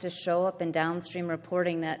data has to show up in downstream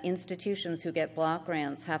reporting that institutions who get block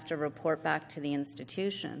grants have to report back to the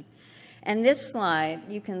institution. And this slide,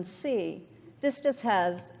 you can see, this just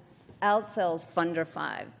has Outsel's Funder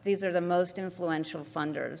 5. These are the most influential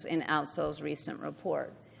funders in Outsel's recent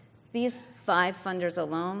report. These 5 funders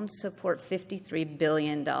alone support $53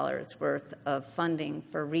 billion worth of funding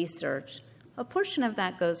for research. A portion of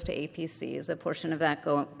that goes to APCs, a portion of that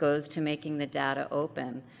goes to making the data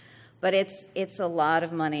open. But it's a lot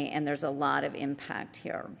of money, and there's a lot of impact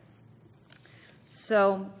here.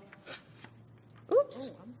 So, oops.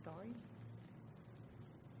 Oh, I'm sorry.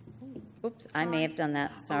 Oops, I may have done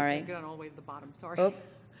that, sorry. Okay, get on all the way to the bottom, sorry. Oh. Let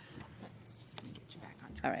me get you back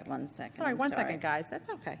on track. All right, 1 second. Sorry, I'm 1 second, guys, that's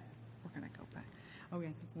okay. We're gonna go back. Oh, yeah,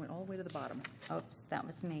 we went all the way to the bottom. Oops, that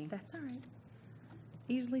was me. That's all right.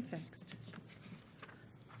 Easily fixed.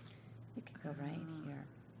 You could go right here.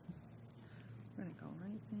 We're gonna go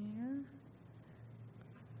right there.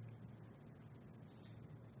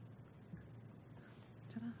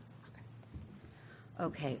 Ta-da.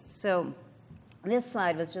 Okay, so this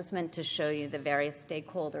slide was just meant to show you the various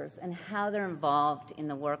stakeholders and how they're involved in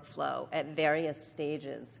the workflow at various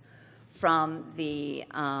stages, from the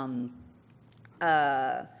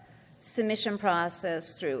submission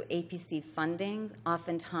process through APC funding.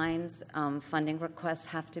 Oftentimes, funding requests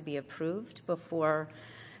have to be approved before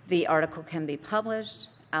the article can be published,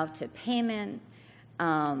 out to payment.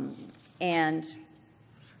 And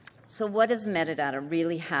so what does metadata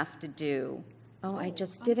really have to do? Oh, I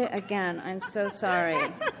just did it again. I'm so sorry.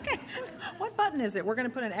 It's okay. What button is it? We're going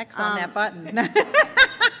to put an X on that button.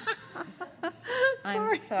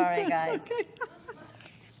 I'm sorry, guys. Okay.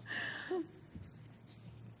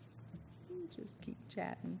 Just keep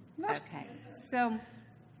chatting. Okay, so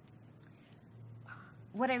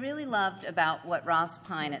what I really loved about what Ross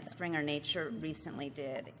Pine at Springer Nature recently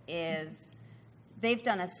did is they've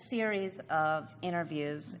done a series of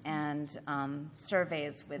interviews and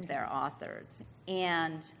surveys with their authors.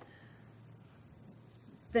 And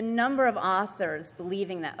the number of authors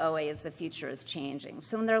believing that OA is the future is changing.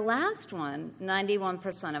 So in their last one,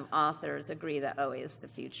 91% of authors agree that OA is the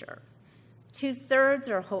future. 2/3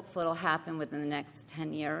 are hopeful it'll happen within the next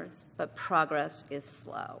 10 years, but progress is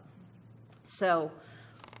slow. So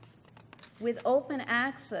with open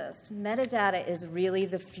access, metadata is really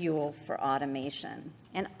the fuel for automation.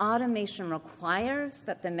 And automation requires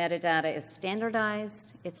that the metadata is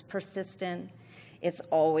standardized, it's persistent, it's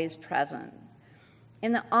always present.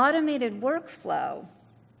 In the automated workflow,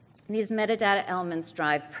 these metadata elements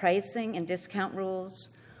drive pricing and discount rules,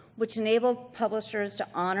 which enable publishers to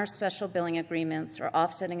honor special billing agreements or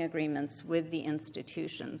offsetting agreements with the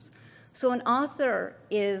institutions. So an author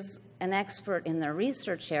is an expert in their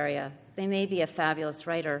research area. They may be a fabulous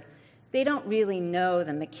writer. They don't really know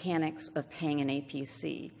the mechanics of paying an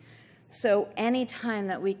APC. So any time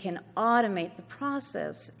that we can automate the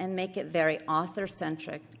process and make it very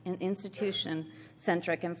author-centric and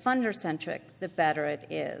institution-centric and funder-centric, the better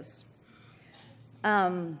it is.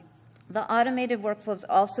 The automated workflows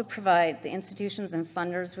also provide the institutions and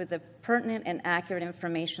funders with the pertinent and accurate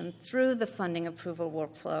information through the funding approval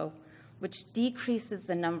workflow, which decreases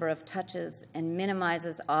the number of touches and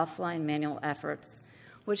minimizes offline manual efforts,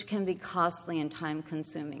 which can be costly and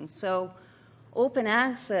time-consuming. So open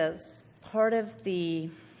access, part of the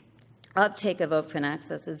uptake of open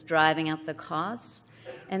access is driving up the costs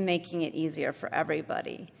and making it easier for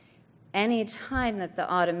everybody. Any time that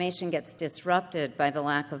the automation gets disrupted by the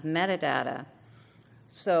lack of metadata,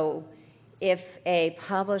 so if a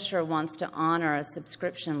publisher wants to honor a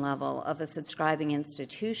subscription level of a subscribing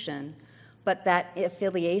institution, but that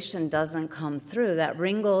affiliation doesn't come through, that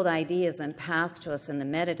Ringgold ID isn't passed to us in the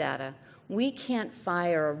metadata, we can't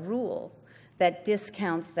fire a rule that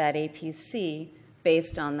discounts that APC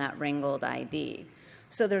based on that Ringgold ID.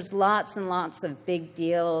 So there's lots and lots of big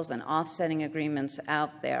deals and offsetting agreements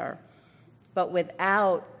out there. But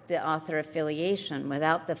without the author affiliation,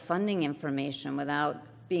 without the funding information, without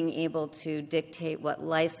being able to dictate what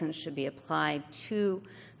license should be applied to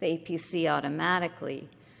the APC automatically,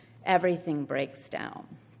 everything breaks down.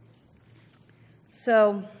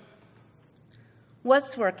 So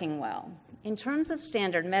what's working well? In terms of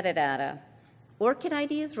standard metadata, ORCID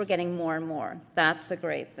IDs, we're getting more and more. That's a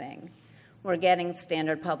great thing. We're getting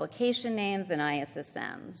standard publication names and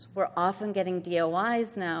ISSNs. We're often getting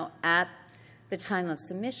DOIs now at the time of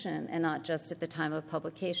submission and not just at the time of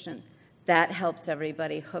publication. That helps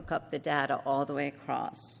everybody hook up the data all the way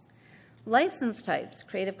across. License types,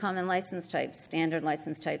 Creative Commons license types, standard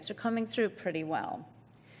license types are coming through pretty well,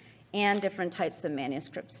 and different types of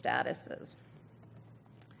manuscript statuses.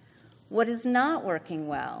 What is not working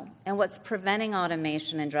well, and what's preventing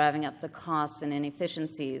automation and driving up the costs and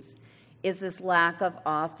inefficiencies, is this lack of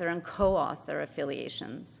author and co-author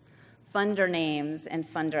affiliations, funder names and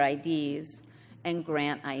funder IDs, and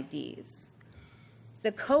grant IDs.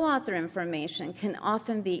 The co-author information can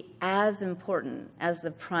often be as important as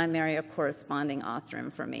the primary or corresponding author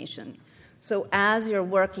information. So as you're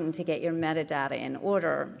working to get your metadata in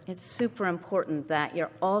order, it's super important that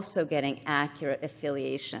you're also getting accurate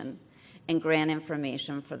affiliation and grant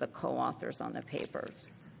information for the co-authors on the papers.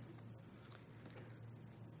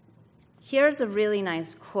 Here's a really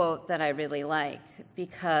nice quote that I really like,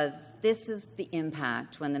 because this is the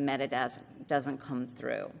impact when the metadata doesn't come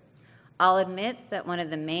through. I'll admit that one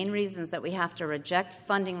of the main reasons that we have to reject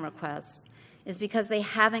funding requests is because they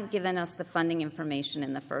haven't given us the funding information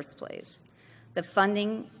in the first place. The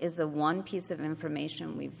funding is the one piece of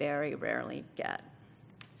information we very rarely get.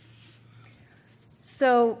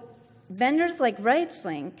 So vendors like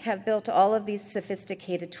RightsLink have built all of these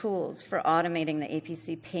sophisticated tools for automating the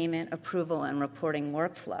APC payment, approval, and reporting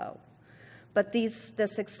workflow. But the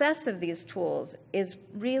success of these tools is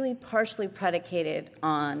really partially predicated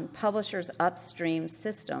on publishers' upstream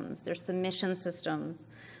systems, their submission systems,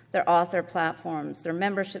 their author platforms, their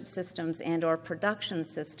membership systems, and/or production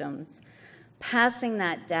systems, passing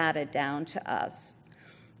that data down to us.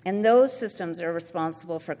 And those systems are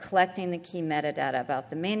responsible for collecting the key metadata about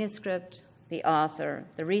the manuscript, the author,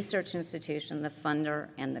 the research institution, the funder,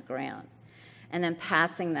 and the grant, and then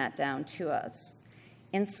passing that down to us.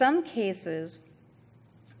 In some cases,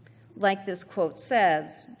 like this quote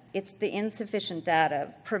says, it's the insufficient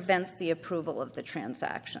data prevents the approval of the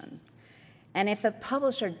transaction. And if a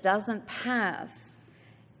publisher doesn't pass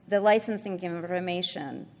the licensing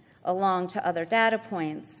information along to other data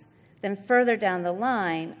points, then further down the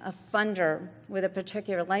line, a funder with a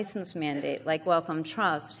particular license mandate, like Wellcome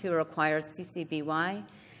Trust, who requires CC BY,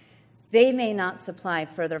 they may not supply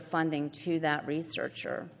further funding to that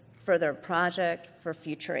researcher for their project, for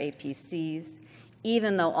future APCs,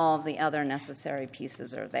 even though all of the other necessary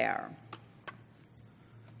pieces are there.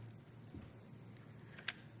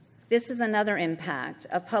 This is another impact.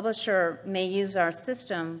 A publisher may use our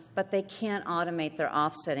system, but they can't automate their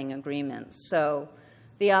offsetting agreements. So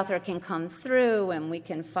the author can come through and we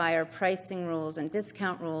can fire pricing rules and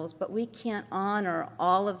discount rules, but we can't honor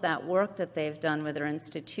all of that work that they've done with their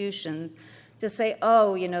institutions to say,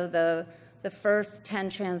 oh, you know, the first 10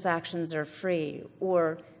 transactions are free,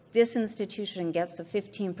 or this institution gets a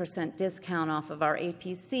 15% discount off of our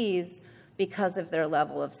APCs because of their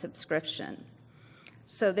level of subscription.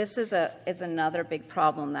 So this is another big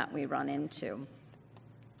problem that we run into.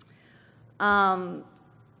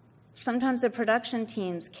 Sometimes the production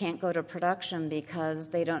teams can't go to production because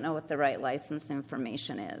they don't know what the right license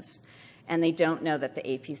information is, and they don't know that the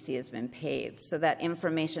APC has been paid. So that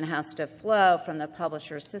information has to flow from the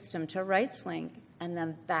publisher's system to RightsLink and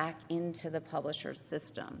then back into the publisher's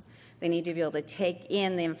system. They need to be able to take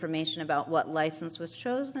in the information about what license was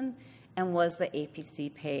chosen and was the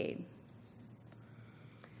APC paid.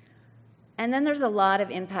 And then there's a lot of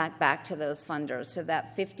impact back to those funders. So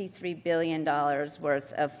that $53 billion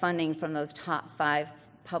worth of funding from those top 5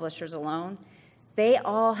 publishers alone, they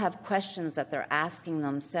all have questions that they're asking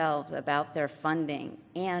themselves about their funding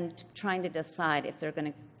and trying to decide if they're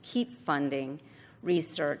going to keep funding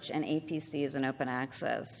research and APCs and open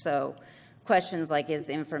access. So questions like, is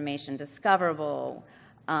information discoverable?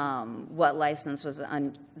 What license was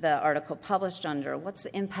the article published under? What's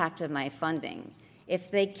the impact of my funding? If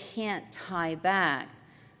they can't tie back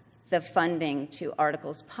the funding to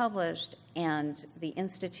articles published and the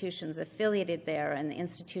institutions affiliated there and the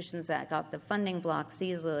institutions that got the funding blocks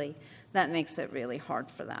easily, that makes it really hard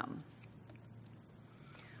for them.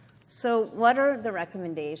 So what are the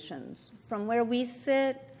recommendations? From where we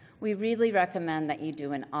sit, we really recommend that you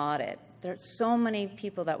do an audit. There's so many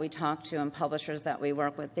people that we talk to and publishers that we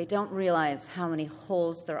work with, they don't realize how many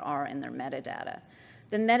holes there are in their metadata.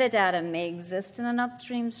 The metadata may exist in an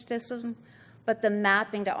upstream system, but the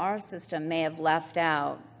mapping to our system may have left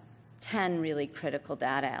out 10 really critical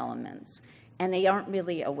data elements, and they aren't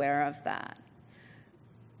really aware of that.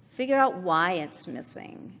 Figure out why it's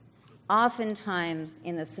missing. Oftentimes,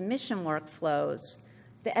 in the submission workflows,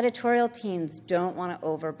 the editorial teams don't want to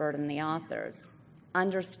overburden the authors.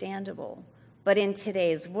 Understandable. But in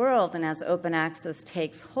today's world, and as open access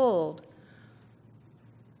takes hold,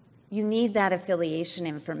 you need that affiliation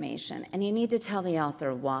information, and you need to tell the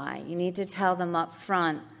author why. You need to tell them up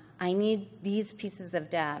front, I need these pieces of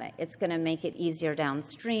data. It's going to make it easier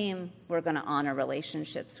downstream. We're going to honor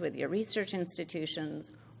relationships with your research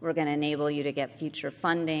institutions. We're going to enable you to get future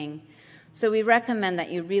funding. So we recommend that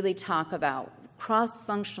you really talk about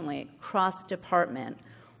cross-functionally, cross-department,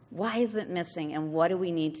 why is it missing and what do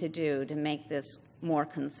we need to do to make this more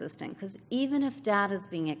consistent? Because even if data is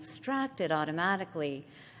being extracted automatically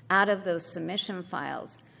out of those submission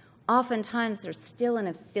files, oftentimes there's still an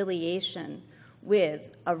affiliation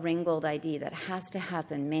with a Ringgold ID that has to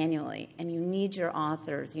happen manually, and you need your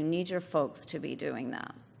authors, you need your folks to be doing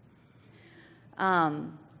that.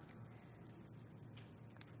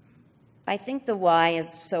 I think the why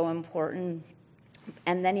is so important,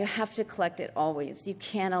 and then you have to collect it always. You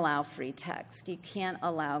can't allow free text. You can't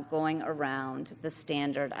allow going around the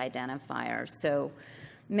standard identifier. So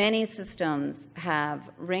many systems have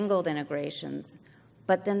Ringgold integrations,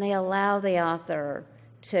 but then they allow the author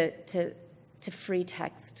to free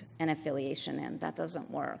text an affiliation in. That doesn't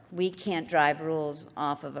work. We can't drive rules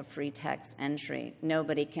off of a free text entry.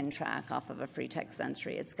 Nobody can track off of a free text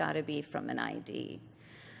entry. It's got to be from an ID.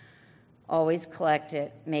 Always collect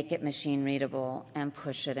it, make it machine readable, and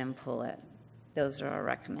push it and pull it. Those are our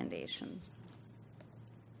recommendations.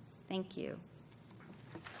 Thank you.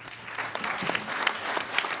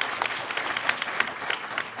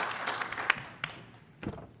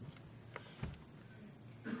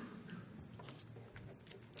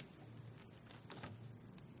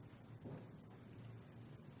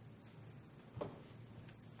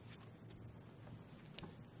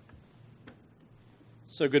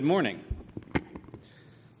 So good morning.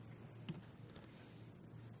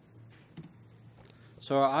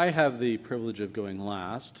 So I have the privilege of going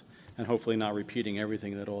last and hopefully not repeating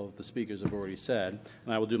everything that all of the speakers have already said,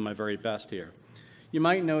 and I will do my very best here. You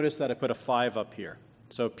might notice that I put a 5 up here.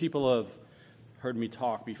 So people have heard me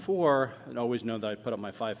talk before and always know that I put up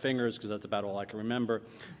my 5 fingers because that's about all I can remember.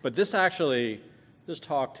 But this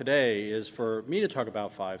talk today is for me to talk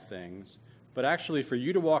about 5 things, but actually for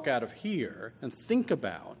you to walk out of here and think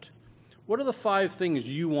about what are the 5 things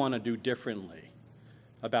you want to do differently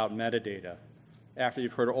about metadata after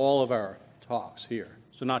you've heard all of our talks here.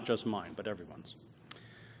 So not just mine, but everyone's.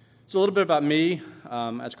 So a little bit about me.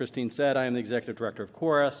 As Christine said, I am the executive director of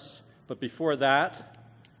Chorus, but before that,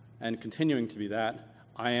 and continuing to be that,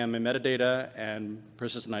 I am a metadata and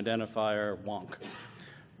persistent identifier wonk.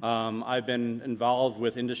 I've been involved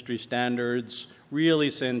with industry standards really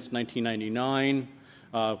since 1999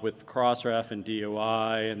 with Crossref and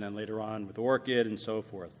DOI, and then later on with ORCID and so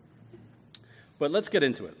forth. But let's get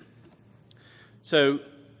into it. So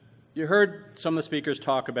you heard some of the speakers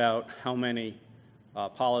talk about how many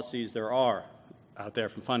policies there are out there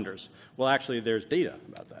from funders. Well, actually, there's data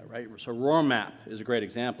about that, right? So RoarMap is a great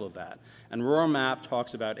example of that. And RoarMap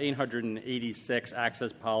talks about 886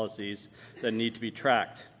 access policies that need to be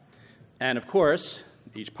tracked. And of course,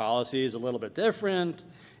 each policy is a little bit different.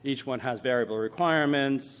 Each one has variable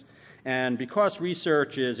requirements. And because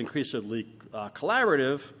research is increasingly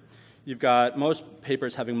collaborative, you've got most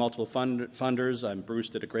papers having multiple funders. Bruce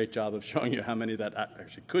did a great job of showing you how many that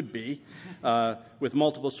actually could be, with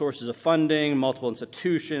multiple sources of funding, multiple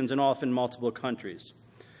institutions, and often multiple countries.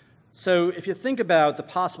 So if you think about the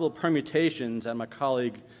possible permutations, and my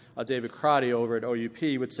colleague David Crotty over at OUP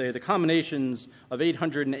would say the combinations of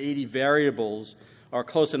 880 variables are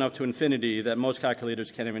close enough to infinity that most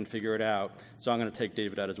calculators can't even figure it out. So I'm going to take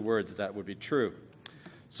David at his word that that would be true.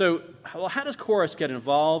 So, well, how does Chorus get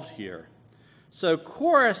involved here? So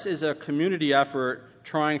Chorus is a community effort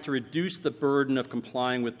trying to reduce the burden of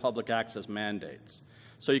complying with public access mandates.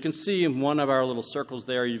 So you can see in one of our little circles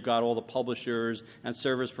there, you've got all the publishers and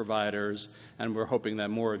service providers, and we're hoping that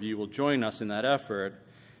more of you will join us in that effort.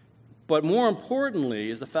 But more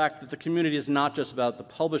importantly is the fact that the community is not just about the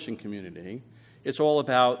publishing community. It's all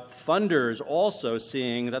about funders also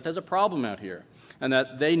seeing that there's a problem out here and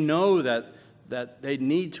that they know that they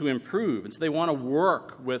need to improve. And so they want to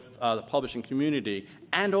work with the publishing community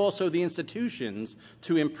and also the institutions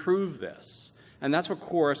to improve this. And that's what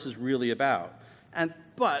Chorus is really about.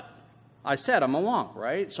 But I said I'm a wonk,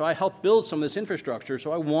 right? So I helped build some of this infrastructure,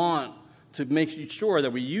 so I want to make sure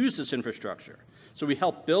that we use this infrastructure. So we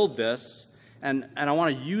help build this, and I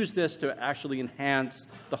want to use this to actually enhance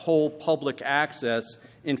the whole public access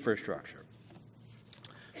infrastructure.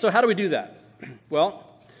 So how do we do that? Well,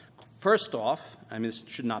 first off, I mean, this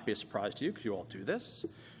should not be a surprise to you because you all do this.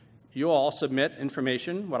 You all submit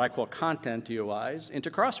information, what I call content DOIs,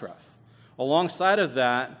 into Crossref. Alongside of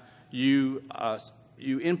that, you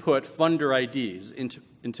input funder IDs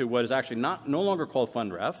into what is actually no longer called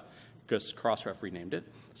FundRef, because Crossref renamed it.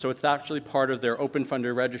 So it's actually part of their open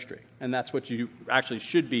funder registry, and that's what you actually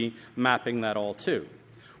should be mapping that all to.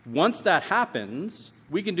 Once that happens,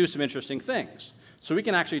 we can do some interesting things. So we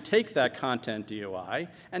can actually take that content DOI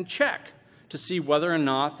and check to see whether or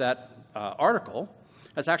not that article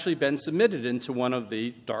has actually been submitted into one of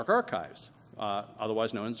the dark archives,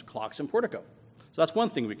 otherwise known as Clocks in Portico. So that's one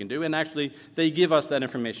thing we can do, and actually they give us that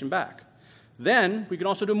information back. Then we can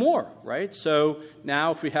also do more, right? So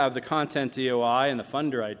now if we have the content DOI and the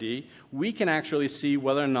funder ID, we can actually see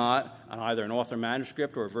whether or not either an author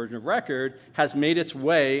manuscript or a version of record has made its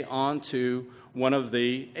way onto one of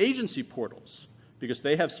the agency portals, because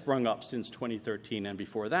they have sprung up since 2013 and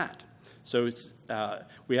before that. So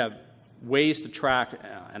we have ways to track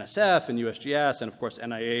NSF and USGS and, of course,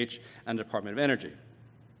 NIH and the Department of Energy.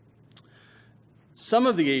 Some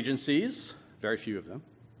of the agencies, very few of them,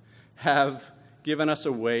 have given us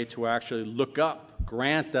a way to actually look up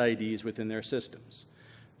grant IDs within their systems.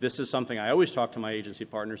 This is something I always talk to my agency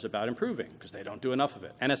partners about improving, because they don't do enough of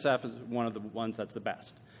it. NSF is one of the ones that's the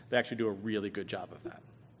best. They actually do a really good job of that.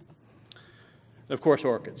 Of course,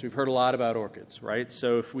 ORCIDs. We've heard a lot about ORCIDs, right?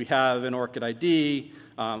 So if we have an ORCID ID,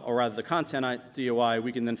 or rather the content DOI,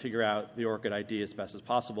 we can then figure out the ORCID ID as best as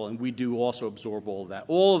possible, and we do also absorb all of that.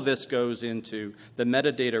 All of this goes into the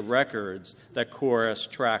metadata records that Chorus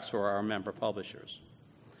tracks for our member publishers.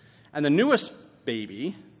 And the newest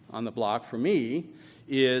baby on the block for me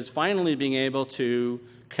is finally being able to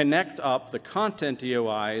connect up the content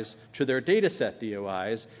DOIs to their dataset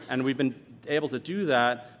DOIs, and we've been able to do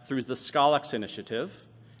that through the Scholix initiative.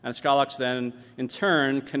 And Scholix then, in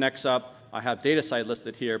turn, connects up, I have DataCite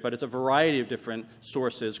listed here, but it's a variety of different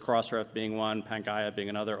sources, Crossref being one, Pangaea being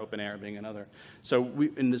another, OpenAir being another. So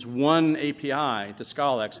in this one API to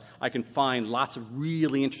Scholix, I can find lots of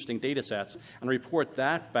really interesting data sets and report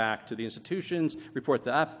that back to the institutions, report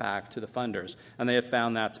that back to the funders, and they have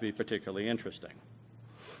found that to be particularly interesting.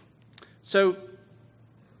 So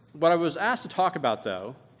what I was asked to talk about,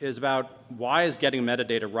 though, is about why is getting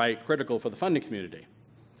metadata right critical for the funding community.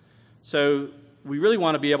 So we really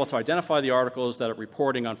want to be able to identify the articles that are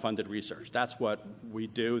reporting on funded research. That's what we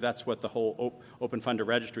do. That's what the whole Open Funder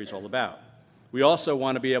Registry is all about. We also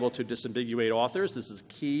want to be able to disambiguate authors. This is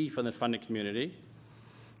key for the funding community.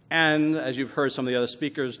 And as you've heard some of the other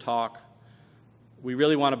speakers talk, we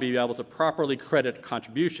really want to be able to properly credit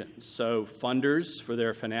contributions. So funders for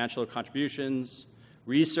their financial contributions,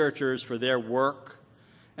 researchers for their work,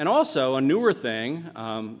 and also a newer thing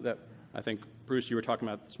that I think, Bruce, you were talking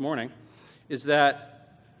about this morning, is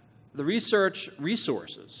that the research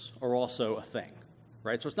resources are also a thing,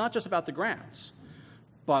 right? So it's not just about the grants,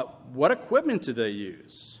 but what equipment did they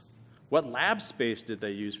use? What lab space did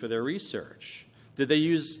they use for their research? Did they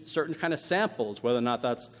use certain kind of samples, whether or not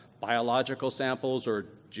that's biological samples or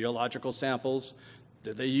geological samples?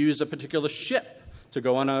 Did they use a particular ship to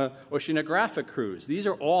go on an oceanographic cruise? These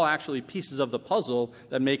are all actually pieces of the puzzle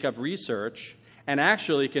that make up research and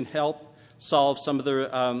actually can help solve some of the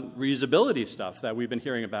reusability stuff that we've been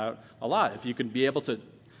hearing about a lot, if you can be able to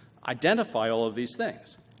identify all of these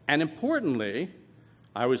things. And importantly,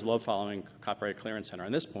 I always love following Copyright Clearance Center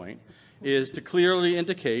on this point, is to clearly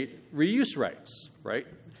indicate reuse rights, right?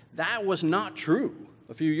 That was not true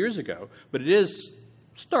a few years ago, but it is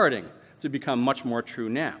starting to become much more true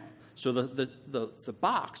now. So the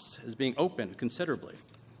box is being opened considerably.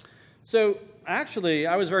 So actually,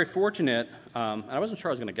 I was very fortunate, and I wasn't sure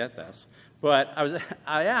I was going to get this, but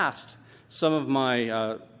I asked some of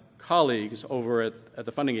my colleagues over at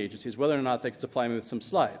the funding agencies whether or not they could supply me with some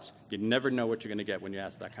slides. You never know what you're going to get when you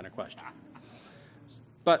ask that kind of question.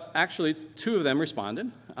 But actually, two of them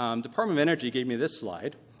responded. Department of Energy gave me this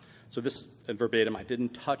slide. So this is verbatim. I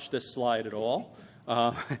didn't touch this slide at all.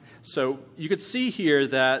 So you could see here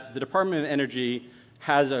that the Department of Energy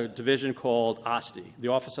has a division called OSTI, the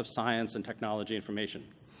Office of Science and Technology Information.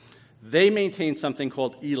 They maintain something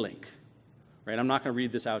called eLink. Right? I'm not going to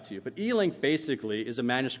read this out to you, but eLink basically is a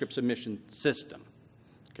manuscript submission system.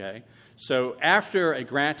 Okay? So after a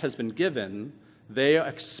grant has been given, they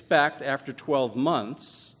expect after 12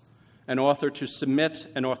 months an author to submit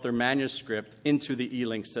an author manuscript into the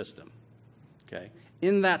eLink system. Okay?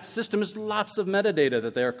 In that system is lots of metadata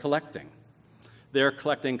that they're collecting. They're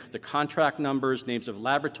collecting the contract numbers, names of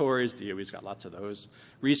laboratories, DOE's got lots of those,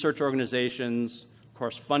 research organizations, of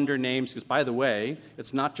course, funder names, because by the way,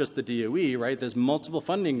 it's not just the DOE, right? There's multiple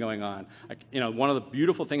funding going on. One of the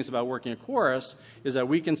beautiful things about working at Chorus is that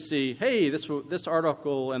we can see, hey, this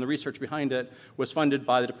article and the research behind it was funded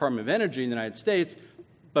by the Department of Energy in the United States,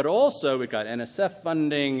 but also it got NSF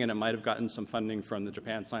funding, and it might have gotten some funding from the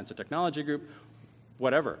Japan Science and Technology Group,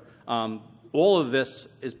 whatever. All of this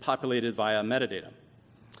is populated via metadata.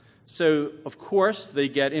 So, of course, they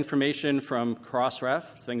get information from Crossref,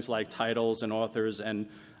 things like titles and authors, and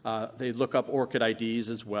they look up ORCID IDs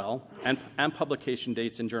as well, and publication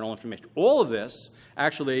dates and journal information. All of this,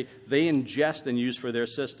 actually, they ingest and use for their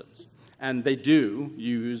systems. And they do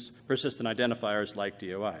use persistent identifiers like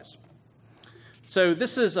DOIs. So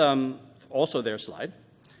this is also their slide.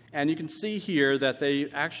 And you can see here that they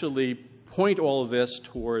actually point all of this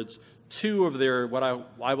towards two of their, what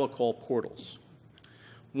I will call portals.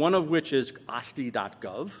 One of which is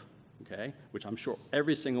OSTI.gov, okay, which I'm sure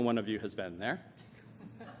every single one of you has been there.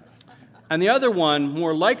 And the other one,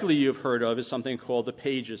 more likely you've heard of, is something called the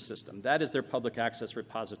PAGES system. That is their public access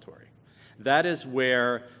repository. That is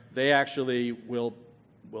where they actually will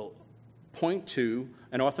point to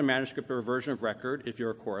an author manuscript or a version of record if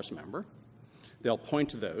you're a Chorus member. They'll point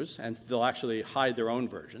to those, and they'll actually hide their own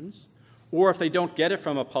versions. Or if they don't get it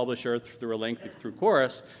from a publisher through a link through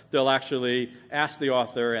Chorus, they'll actually ask the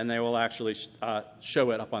author, and they will actually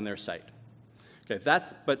show it up on their site. Okay,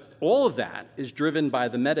 but all of that is driven by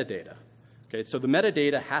the metadata. Okay, so the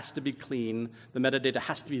metadata has to be clean. The metadata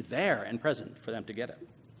has to be there and present for them to get it.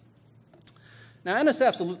 Now,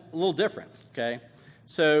 NSF's a little different. Okay,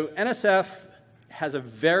 so NSF has a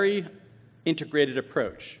very integrated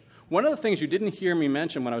approach. One of the things you didn't hear me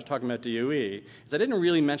mention when I was talking about DOE is I didn't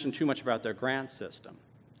really mention too much about their grant system.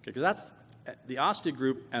 Because that's the OSTI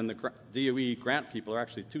group and the DOE grant people are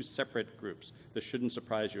actually two separate groups. This shouldn't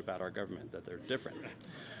surprise you about our government, that they're different.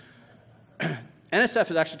 NSF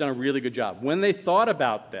has actually done a really good job. When they thought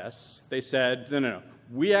about this, they said, no,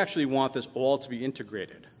 we actually want this all to be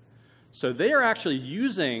integrated. So they are actually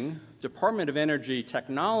using Department of Energy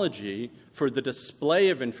technology for the display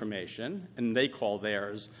of information, and they call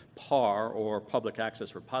theirs PAR, or Public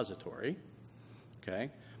Access Repository. Okay?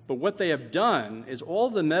 But what they have done is all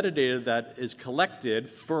the metadata that is collected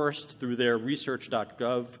first through their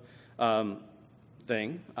research.gov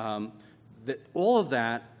thing, that all of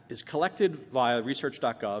that is collected via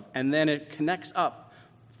research.gov, and then it connects up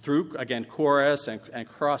through, again, Chorus and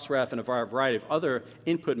Crossref and a variety of other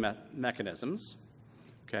input mechanisms,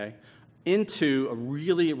 okay, into a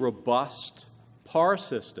really robust PAR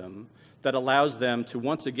system that allows them to,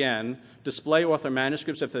 once again, display author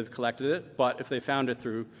manuscripts if they've collected it, but if they found it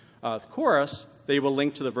through Chorus, they will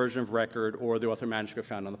link to the version of record or the author manuscript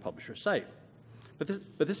found on the publisher's site. But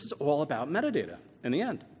this is all about metadata in the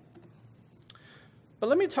end. But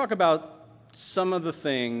let me talk about some of the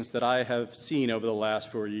things that I have seen over the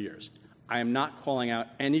last 4 years. I am not calling out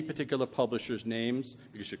any particular publisher's names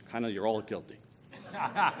because you're all guilty.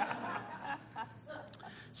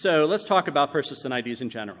 So let's talk about persistent IDs in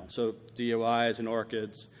general. So DOIs and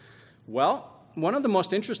ORCIDs. Well, one of the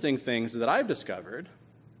most interesting things that I've discovered,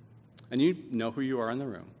 and you know who you are in the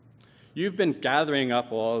room, you've been gathering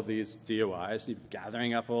up all of these DOIs, you've been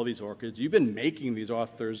gathering up all these ORCIDs, you've been making these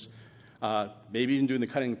authors, maybe even doing the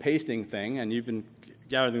cutting and pasting thing, and you've been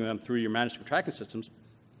gathering them through your manuscript tracking systems.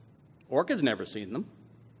 ORCID's never seen them.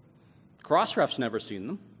 Crossref's never seen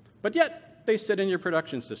them. But yet, they sit in your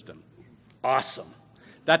production system. Awesome.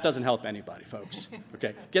 That doesn't help anybody, folks.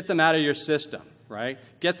 Okay, get them out of your system, right?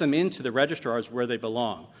 Get them into the registrars where they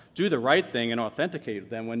belong. Do the right thing and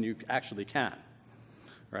authenticate them when you actually can,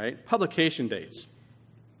 right? Publication dates.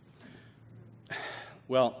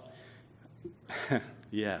 Well,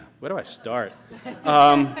 yeah, where do I start?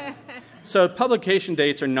 So publication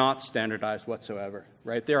dates are not standardized whatsoever,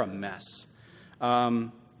 right? They're a mess.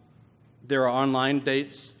 There are online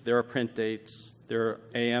dates, there are print dates, there are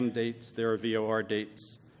AM dates, there are VOR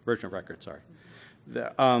dates, version of record, sorry. We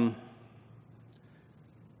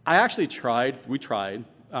tried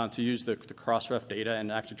to use the Crossref data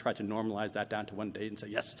and actually tried to normalize that down to one date and say,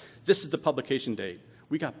 yes, this is the publication date.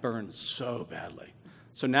 We got burned so badly.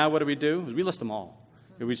 So now what do? We list them all.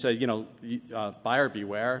 We say, buyer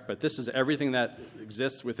beware, but this is everything that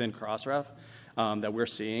exists within Crossref that we're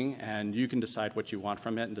seeing, and you can decide what you want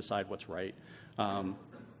from it and decide what's right.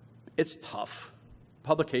 It's tough.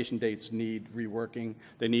 Publication dates need reworking.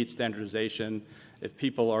 They need standardization. If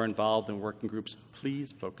people are involved in working groups,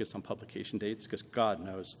 please focus on publication dates, because God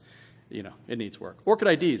knows, it needs work. ORCID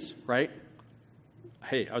IDs, right?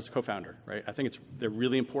 Hey, I was a co-founder, right? I think they're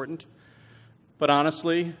really important. But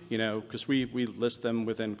honestly, because we list them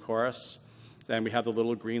within Chorus, and we have the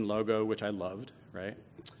little green logo, which I loved, right?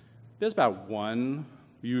 There's about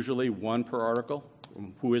usually one per article.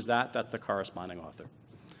 Who is that? That's the corresponding author.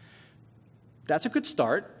 That's a good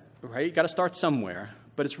start, right? You got to start somewhere,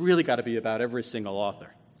 but it's really got to be about every single author,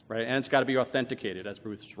 right? And it's got to be authenticated, as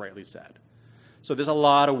Bruce rightly said. So there's a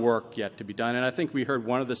lot of work yet to be done, and I think we heard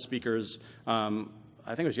one of the speakers, I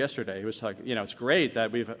think it was yesterday, he was like, it's great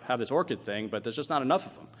that we have this ORCID thing, but there's just not enough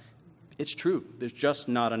of them. It's true. There's just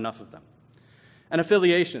not enough of them. And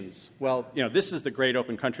affiliations. Well, this is the great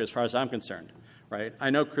open country as far as I'm concerned. right?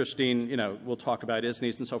 I know Christine, will talk about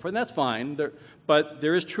ISNIs and so forth, and that's fine, but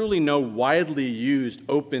there is truly no widely used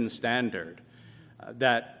open standard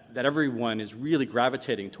that everyone is really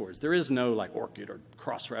gravitating towards. There is no like ORCID or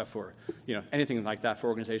Crossref or anything like that for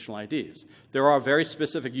organizational IDs. There are very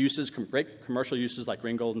specific uses, commercial uses like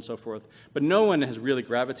Ringgold and so forth, but no one has really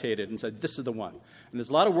gravitated and said, this is the one. And there's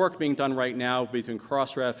a lot of work being done right now between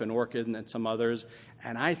Crossref and ORCID and some others,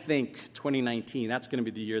 and I think 2019, that's going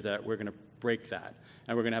to be the year that we're going to break that,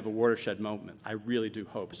 and we're going to have a watershed moment. I really do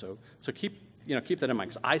hope so. So keep that in mind,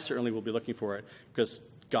 because I certainly will be looking for it, because,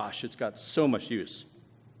 gosh, it's got so much use.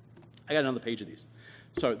 I got another page of these.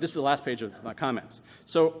 So this is the last page of my comments.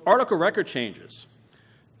 So article record changes.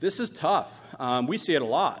 This is tough. We see it a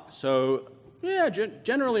lot. So yeah,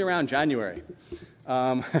 generally around January.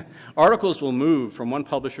 Articles will move from one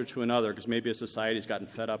publisher to another because maybe a society's gotten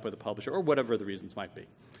fed up with a publisher or whatever the reasons might be.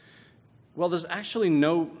 Well, there's actually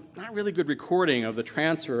not really good recording of the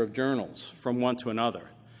transfer of journals from one to another.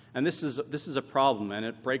 And this is a problem, and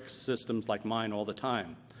it breaks systems like mine all the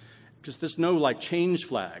time. Because there's no like change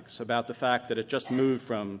flags about the fact that it just moved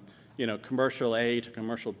from commercial A to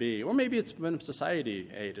commercial B, or maybe it's been society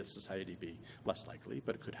A to society B, less likely,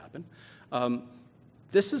 but it could happen.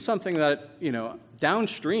 This is something that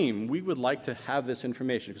downstream we would like to have this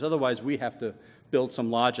information, because otherwise we have to build some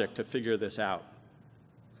logic to figure this out.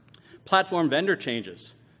 Platform vendor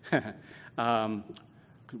changes.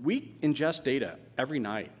 We ingest data every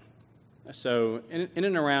night. So in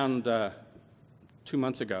and around 2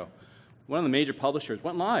 months ago, one of the major publishers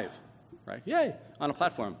went live, right? Yay, on a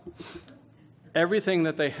platform. Everything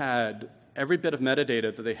that they had, every bit of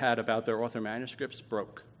metadata that they had about their author manuscripts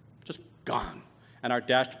broke, just gone. And our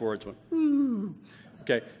dashboards went, ooh.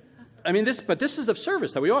 Okay. I mean, but this is a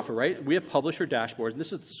service that we offer, right? We have publisher dashboards, and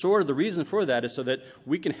this is sort of the reason for that is so that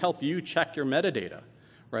we can help you check your metadata,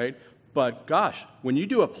 right? But gosh, when you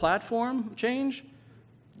do a platform change,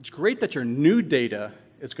 it's great that your new data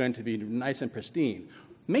is going to be nice and pristine.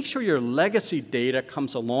 Make sure your legacy data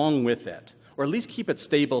comes along with it, or at least keep it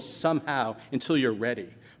stable somehow until you're ready.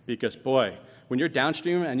 Because boy, when you're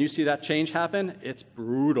downstream and you see that change happen, it's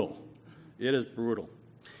brutal. It is brutal.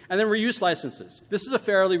 And then reuse licenses. This is a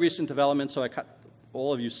fairly recent development, so I cut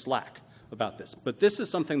all of you slack about this. But this is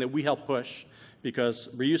something that we help push because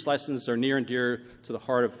reuse licenses are near and dear to the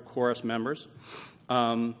heart of Chorus members.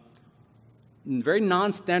 Very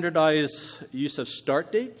non-standardized use of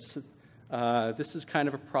start dates. This is kind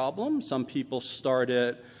of a problem. Some people start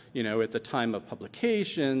it, at the time of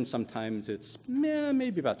publication. Sometimes it's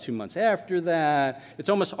maybe about 2 months after that. It's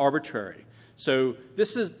almost arbitrary. So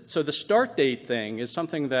the start date thing is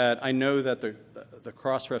something that I know that the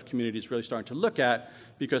Crossref community is really starting to look at,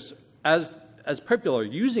 because as people are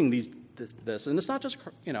using this, and it's not just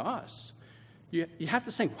us. You have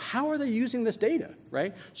to think, how are they using this data,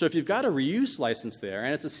 right? So if you've got a reuse license there,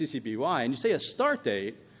 and it's a CC BY, and you say a start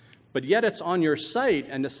date, but yet it's on your site,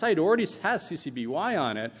 and the site already has CC BY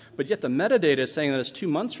on it, but yet the metadata is saying that it's 2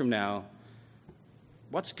 months from now,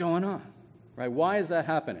 what's going on, right? Why is that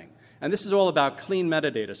happening? And this is all about clean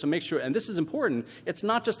metadata, so make sure, and this is important, it's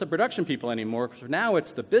not just the production people anymore, because now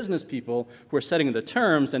it's the business people who are setting the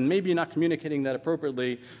terms, and maybe you're not communicating that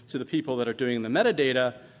appropriately to the people that are doing the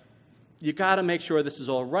metadata. You got to make sure this is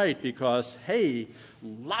all right, because, hey,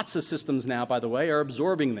 lots of systems now, by the way, are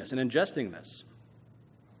absorbing this and ingesting this.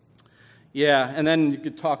 Yeah, and then you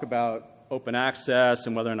could talk about open access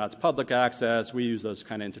and whether or not it's public access. We use those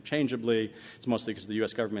kind of interchangeably. It's mostly because the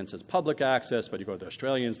US government says public access, but you go to the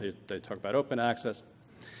Australians, they talk about open access.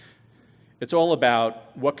 It's all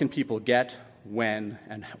about what can people get, when,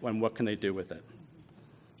 and what can they do with it.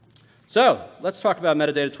 So let's talk about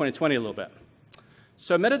Metadata 2020 a little bit.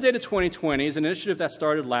 So Metadata 2020 is an initiative that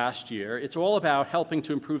started last year. It's all about helping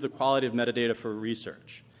to improve the quality of metadata for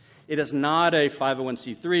research. It is not a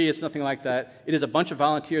 501c3. It's nothing like that. It is a bunch of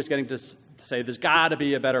volunteers getting to say there's got to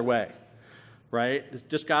be a better way, right? There's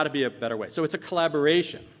just got to be a better way. So it's a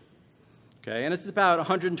collaboration, okay? And it's about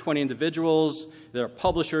 120 individuals. There are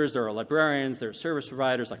publishers. There are librarians. There are service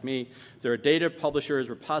providers like me. There are data publishers,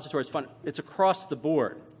 repositories, it's across the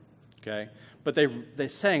board, okay? But they're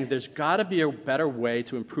saying there's got to be a better way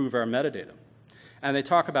to improve our metadata. And we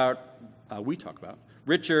talk about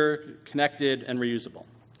richer, connected, and reusable.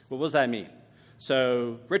 Well, what does that mean?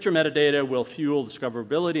 So richer metadata will fuel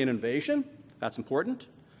discoverability and innovation. That's important.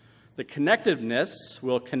 The connectiveness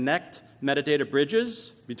will connect metadata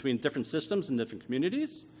bridges between different systems and different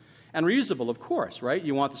communities. And reusable, of course, right?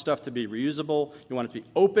 You want the stuff to be reusable. You want it to be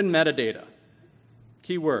open metadata.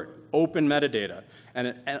 Key word, open metadata.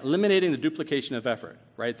 And eliminating the duplication of effort,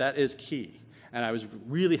 right? That is key. And I was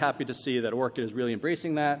really happy to see that ORCID is really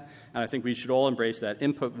embracing that, and I think we should all embrace that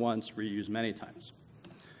input once, reuse many times.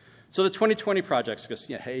 So the 2020 projects, because,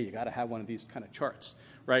 hey, you got to have one of these kind of charts,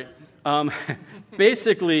 right?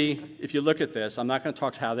 Basically, if you look at this, I'm not going to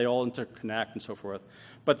talk to how they all interconnect and so forth,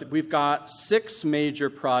 but we've got 6 major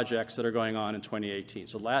projects that are going on in 2018.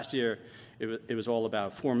 So last year, it was all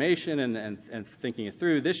about formation and thinking it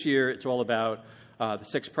through. This year, it's all about the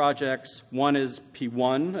 6 projects. One is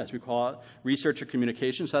P1, as we call it, researcher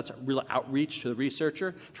communication. So that's real outreach to the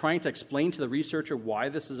researcher, trying to explain to the researcher why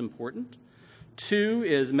this is important. 2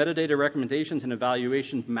 is metadata recommendations and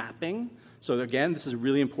evaluation mapping. So again, this is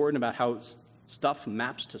really important about how stuff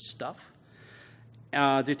maps to stuff.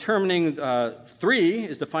 Determining 3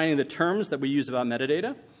 is defining the terms that we use about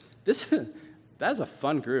metadata. That's a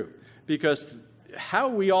fun group, because how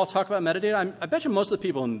we all talk about metadata, I bet you most of the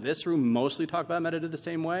people in this room mostly talk about metadata the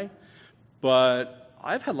same way, but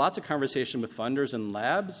I've had lots of conversation with funders and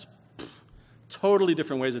labs, totally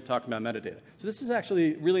different ways of talking about metadata. So this is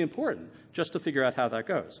actually really important, just to figure out how that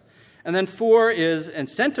goes. And then 4 is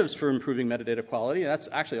incentives for improving metadata quality. That's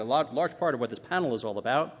actually a large part of what this panel is all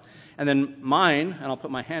about. And then mine, and I'll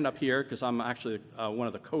put my hand up here because I'm actually one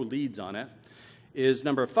of the co-leads on it, is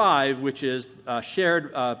number 5, which is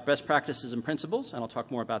shared best practices and principles, and I'll talk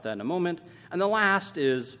more about that in a moment. And the last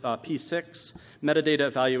is P6, metadata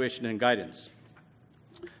evaluation and guidance.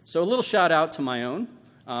 So a little shout out to my own,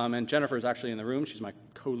 and Jennifer is actually in the room. She's my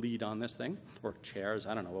co-lead on this thing, or chairs,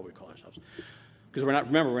 I don't know what we call ourselves. Because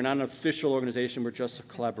remember, we're not an official organization, we're just a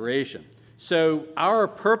collaboration. So our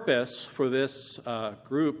purpose for this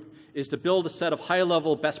group is to build a set of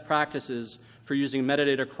high-level best practices for using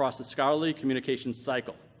metadata across the scholarly communications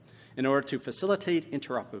cycle in order to facilitate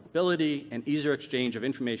interoperability and easier exchange of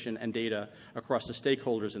information and data across the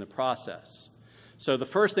stakeholders in the process. So the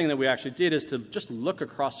first thing that we actually did is to just look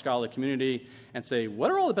across scholarly community and say,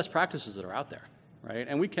 what are all the best practices that are out there, right?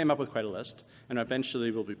 And we came up with quite a list, and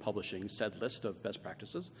eventually we'll be publishing said list of best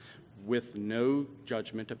practices with no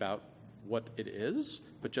judgment about what it is,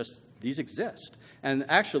 but just these exist. And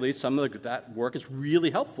actually, some of that work is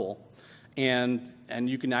really helpful, and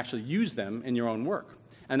you can actually use them in your own work.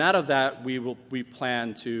 And out of that, we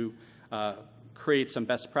plan to create some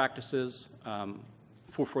best practices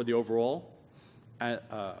for the overall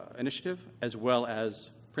initiative, as well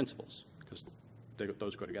as principles, because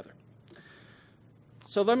those go together.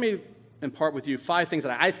 So let me impart with you 5 things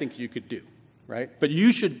that I think you could do, right? But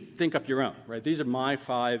you should think up your own, right? These are my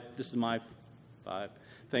 5, this is my 5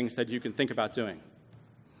 things that you can think about doing.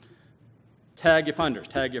 Tag your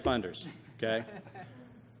funders, okay?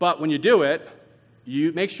 But when you do it,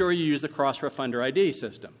 you make sure you use the Crossref Funder ID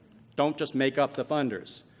system. Don't just make up the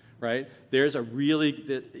funders, right? There's a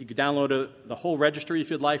you can download the whole registry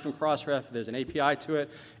if you'd like from Crossref. There's an API to it.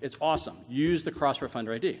 It's awesome. Use the Crossref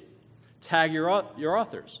Funder ID. Tag your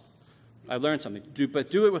authors. I learned something,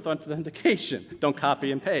 but do it with authentication. Don't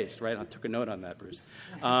copy and paste, right? I took a note on that, Bruce.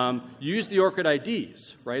 Use the ORCID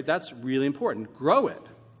IDs, right? That's really important. Grow it,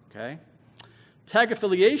 okay? Tag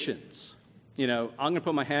affiliations. I'm going to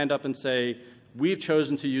put my hand up and say, we've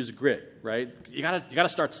chosen to use GRID, right? You gotta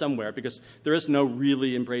start somewhere, because there is no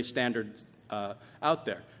really embraced standard out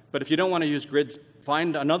there. But if you don't want to use GRID,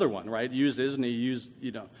 find another one, right? Use ISNI,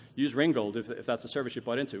 use Ringgold if that's a service you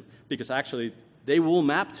bought into, because actually they will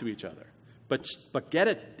map to each other. But get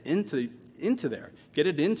it into there. Get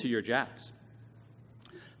it into your JATs.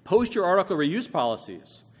 Post your article reuse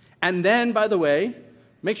policies. And then, by the way,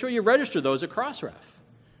 make sure you register those at Crossref,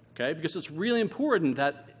 okay? Because it's really important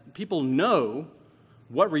that people know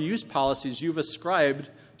what reuse policies you've ascribed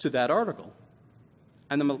to that article.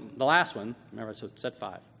 And then the last one, remember I said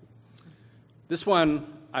 5. This one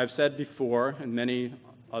I've said before in many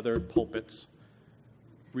other pulpits.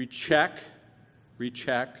 Recheck,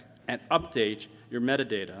 and update your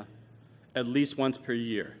metadata at least once per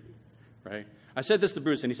year, right? I said this to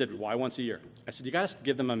Bruce, and he said, why once a year? I said, you got to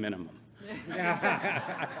give them a minimum,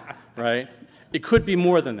 right? It could be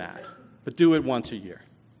more than that, but do it once a year.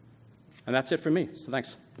 And that's it for me, so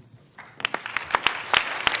thanks.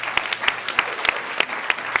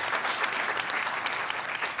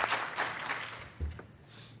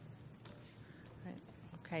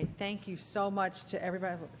 Okay, thank you so much to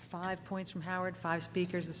everybody. 5 points from Howard, 5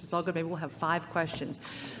 speakers. This is all good. Maybe we'll have 5 questions.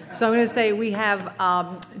 So I'm going to say we have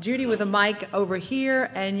Judy with a mic over here,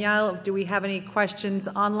 and Yael, do we have any questions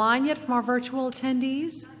online yet from our virtual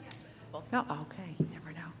attendees? No? Okay, you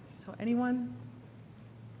never know. So anyone?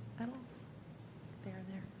 At all? There.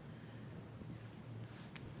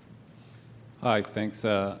 Hi, thanks.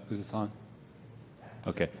 Is this on?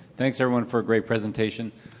 Okay. Thanks, everyone, for a great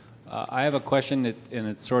presentation. I have a question, and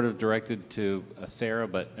it's sort of directed to Sarah,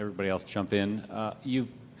 but everybody else jump in.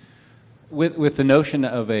 With the notion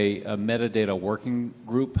of a metadata working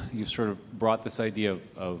group, you've sort of brought this idea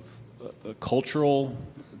of cultural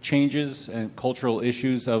changes and cultural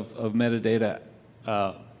issues of metadata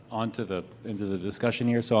into the discussion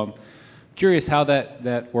here. So I'm curious how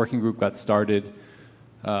that working group got started.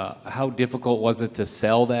 How difficult was it to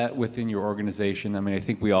sell that within your organization? I mean, I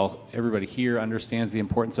think everybody here understands the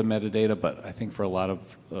importance of metadata, but I think for a lot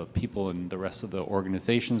of people in the rest of the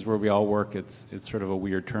organizations where we all work, it's sort of a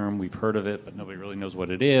weird term. We've heard of it, but nobody really knows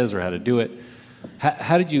what it is or how to do it.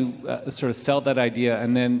 How did you sort of sell that idea?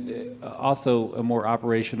 And then also a more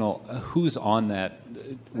operational, who's on that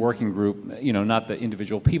working group? You know, not the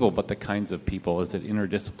individual people, but the kinds of people. Is it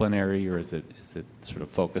interdisciplinary, or is it sort of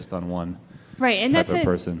focused on one? Right, and type of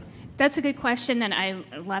person? That's a good question that I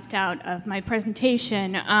left out of my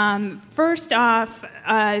presentation. First off,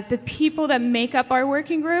 the people that make up our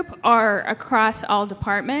working group are across all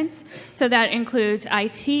departments. So that includes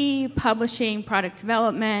IT, publishing, product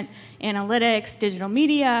development, analytics, digital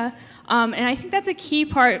media. And I think that's a key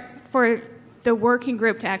part for the working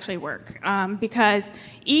group to actually work, because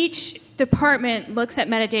each department looks at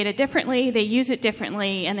metadata differently, they use it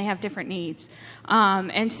differently, and they have different needs.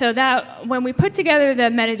 And so that when we put together the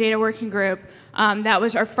metadata working group, that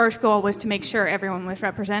was our first goal, was to make sure everyone was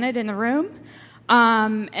represented in the room.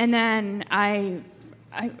 And then I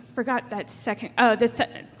forgot that second. Oh,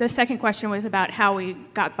 the second question was about how we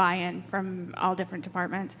got buy-in from all different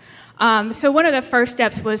departments. So one of the first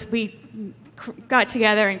steps was we got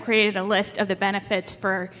together and created a list of the benefits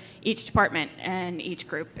for each department and each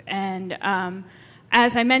group. And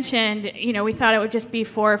as I mentioned, you know, we thought it would just be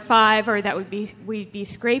 4 or 5, or that we'd be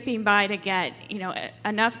scraping by to get, you know,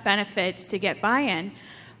 enough benefits to get buy-in.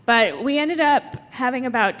 But we ended up having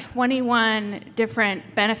about 21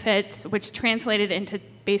 different benefits, which translated into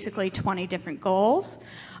basically 20 different goals.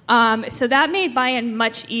 So that made buy-in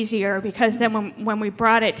much easier, because then when we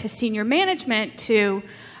brought it to senior management to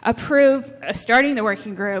approve starting the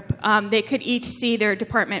working group, they could each see their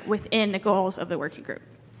department within the goals of the working group.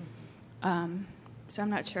 So I'm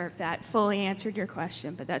not sure if that fully answered your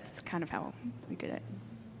question, but that's kind of how we did it.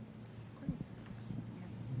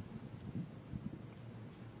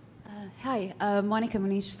 Hi, Monica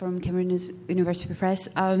Muniz from Cameroon University Press.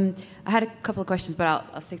 I had a couple of questions, but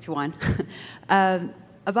I'll stick to one.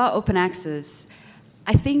 About open access,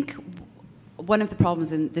 I think one of the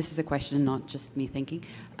problems, and this is a question, not just me thinking,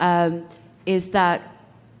 is that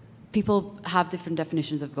people have different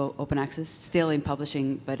definitions of open access, still in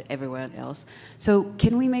publishing, but everywhere else. So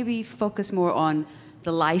can we maybe focus more on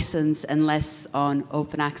the license and less on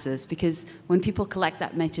open access? Because when people collect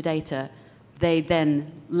that metadata, they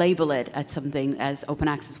then label it as something as open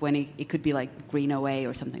access when it could be like Green OA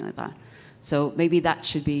or something like that. So maybe that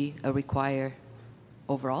should be a require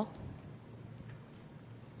overall.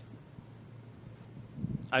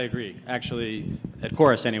 I agree. Actually, at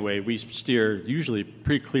Chorus anyway, we steer usually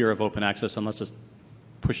pretty clear of open access unless it's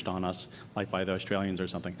pushed on us, like by the Australians or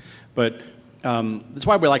something. But that's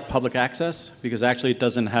why we like public access, because actually it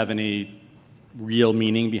doesn't have any real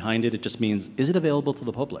meaning behind it. It just means, is it available to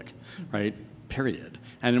the public, right? Period.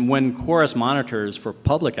 And when Chorus monitors for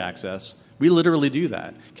public access, we literally do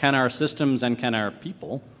that. Can our systems and can our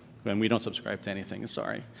people, when we don't subscribe to anything,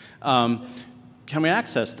 sorry, can we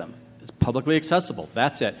access them? It's publicly accessible.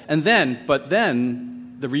 That's it. And then, but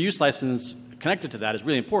then, the reuse license connected to that is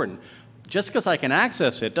really important. Just because I can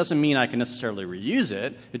access it doesn't mean I can necessarily reuse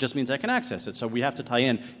it. It just means I can access it. So we have to tie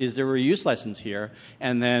in, is there a reuse license here?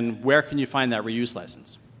 And then where can you find that reuse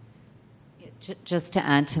license? Just to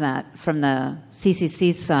add to that, from the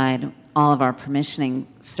CCC side, all of our permissioning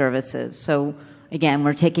services. So again,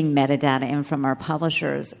 we're taking metadata in from our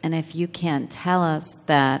publishers, and if you can't tell us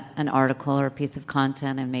that an article or a piece of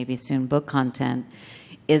content, and maybe soon book content,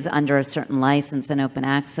 is under a certain license and open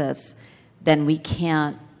access, then we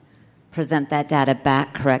can't present that data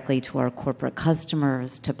back correctly to our corporate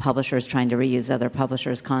customers, to publishers trying to reuse other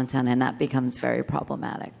publishers' content, and that becomes very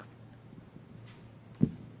problematic.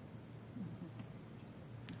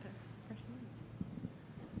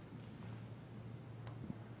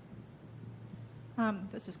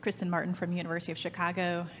 This is Kristen Martin from University of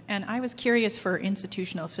Chicago, and I was curious for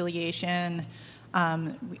institutional affiliation.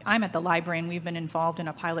 I'm at the library, and we've been involved in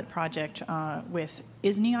a pilot project with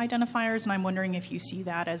ISNI identifiers, and I'm wondering if you see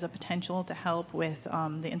that as a potential to help with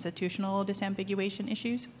the institutional disambiguation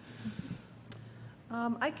issues.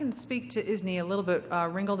 I can speak to ISNI a little bit.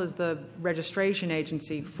 Ringgold is the registration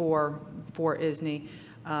agency for ISNI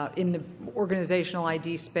in the organizational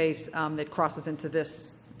ID space that crosses into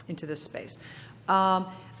this space.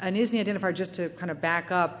 An ISNI identifier, just to kind of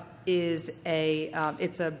back up, is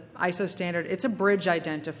it's a ISO standard. It's a bridge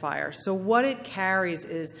identifier. So what it carries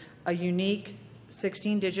is a unique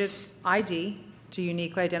 16-digit ID to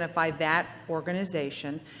uniquely identify that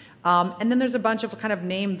organization. And then there's a bunch of kind of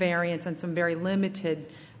name variants and some very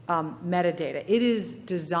limited metadata. It is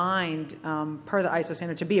designed per the ISO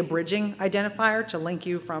standard to be a bridging identifier to link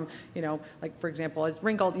you from, like for example, as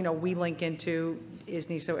Ringgold, we link into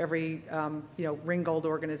ISNI, so every, Ringgold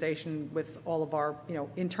organization with all of our,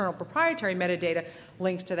 internal proprietary metadata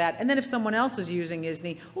links to that. And then if someone else is using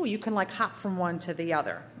ISNI, you can like hop from one to the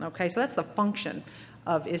other. Okay, so that's the function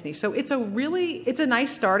of ISNI. So it's a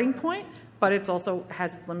nice starting point, but it also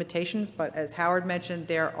has its limitations. But as Howard mentioned,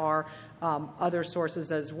 there are other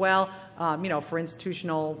sources as well. For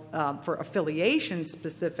institutional, for affiliation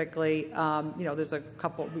specifically, there's a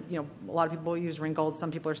couple, a lot of people use Ringgold.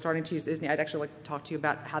 Some people are starting to use ISNI. I'd actually like to talk to you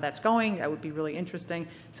about how that's going. That would be really interesting.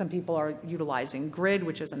 Some people are utilizing GRID,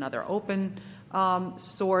 which is another open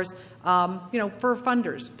source. For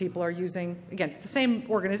funders, people are using, again, it's the same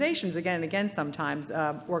organizations again and again sometimes,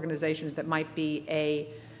 organizations that might be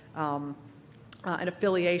an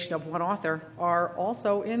affiliation of one author are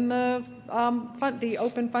also in the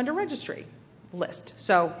Open Funder Registry list.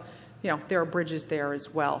 So, there are bridges there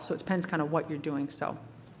as well. So it depends kind of what you're doing. So,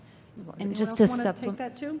 and just to take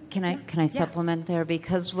that too? Can I supplement there,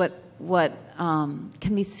 because what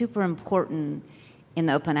can be super important in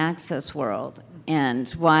the open access world, and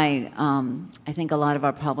why I think a lot of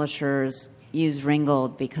our publishers use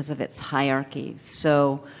Ringgold because of its hierarchy.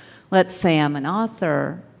 So let's say I'm an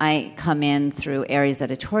author, I come in through Aries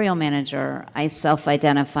Editorial Manager, I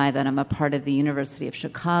self-identify that I'm a part of the University of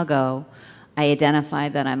Chicago, I identify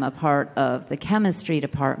that I'm a part of the chemistry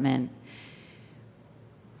department.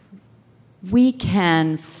 We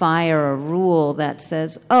can fire a rule that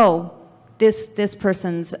says, this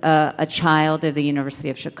person's a child of the University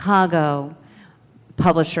of Chicago,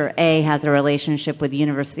 publisher A has a relationship with the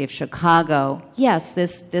University of Chicago. Yes,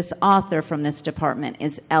 this author from this department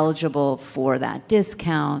is eligible for that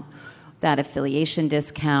discount, that affiliation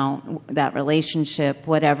discount, that relationship,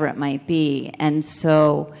 whatever it might be. And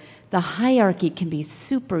so the hierarchy can be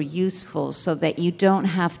super useful so that you don't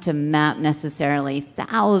have to map necessarily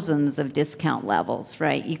thousands of discount levels,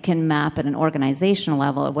 right? You can map at an organizational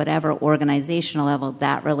level, at whatever organizational level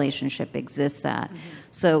that relationship exists at. Mm-hmm.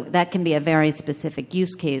 So that can be a very specific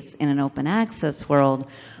use case in an open access world,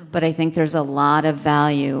 but I think there's a lot of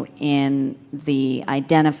value in the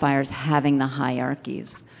identifiers having the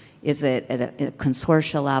hierarchies. Is it at a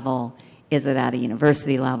consortia level? Is it at a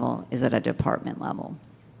university level? Is it at a department level?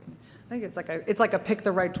 I think it's like a pick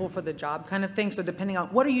the right tool for the job kind of thing. So depending on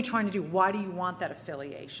what are you trying to do, why do you want that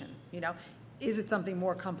affiliation? Is it something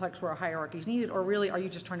more complex where a hierarchy is needed, or really are you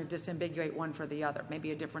just trying to disambiguate one for the other?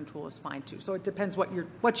 Maybe a different tool is fine too. So it depends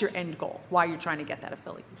what's your end goal, why you're trying to get that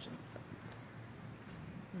affiliation. So.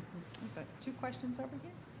 I've got 2 questions over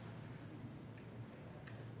here.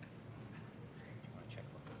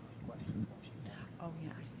 Oh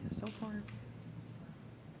yeah, so far.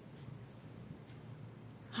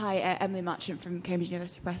 Hi, Emily Marchant from Cambridge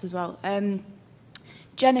University Press as well.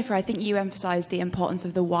 Jennifer, I think you emphasised the importance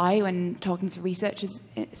of the why when talking to researchers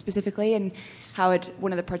specifically, and Howard,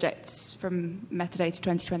 one of the projects from Metadata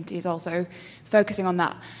 2020 is also focusing on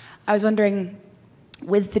that. I was wondering,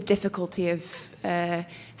 with the difficulty of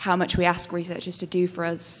how much we ask researchers to do for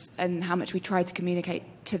us and how much we try to communicate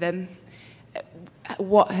to them,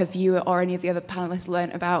 what have you or any of the other panellists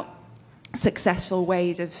learned about successful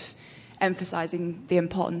ways of emphasising the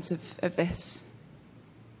importance of this?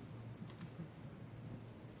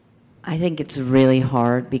 I think it's really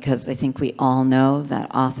hard because I think we all know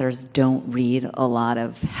that authors don't read a lot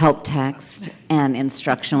of help text and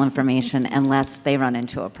instructional information unless they run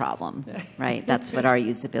into a problem, right? That's what our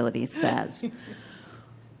usability says.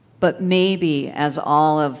 But maybe as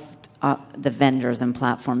all of the vendors and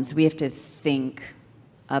platforms, we have to think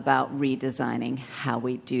about redesigning how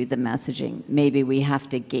we do the messaging. Maybe we have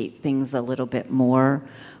to gate things a little bit more,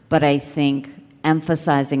 but I think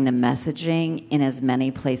emphasizing the messaging in as many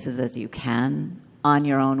places as you can, on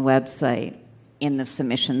your own website, in the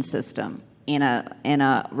submission system, in a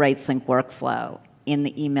RightsLink workflow, in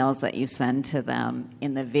the emails that you send to them,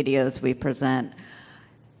 in the videos we present,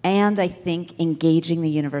 and I think engaging the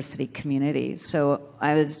university community. So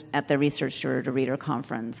I was at the Research Steward Reader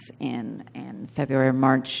Conference in February or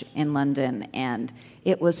March in London, and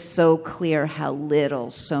it was so clear how little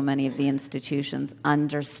so many of the institutions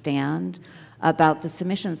understand about the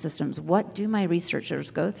submission systems. What do my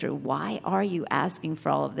researchers go through? Why are you asking for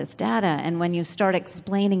all of this data? And when you start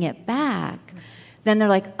explaining it back, then they're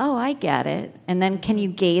like, oh, I get it. And then can you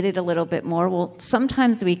gate it a little bit more? Well,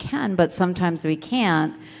 sometimes we can, but sometimes we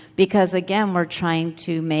can't, because again, we're trying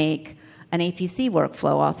to make an APC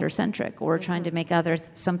workflow author-centric, or we're trying to make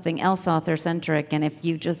something else author-centric. And if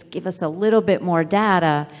you just give us a little bit more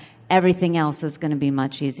data, everything else is going to be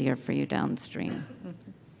much easier for you downstream.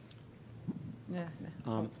 Yeah.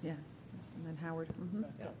 Yeah. And then Howard.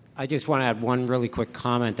 I just want to add one really quick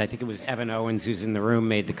comment. I think it was Evan Owens, who's in the room,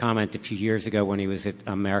 made the comment a few years ago when he was at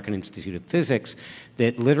American Institute of Physics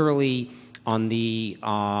that literally on the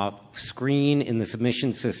screen in the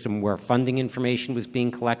submission system where funding information was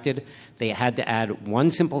being collected, they had to add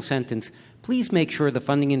one simple sentence: please make sure the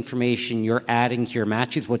funding information you're adding here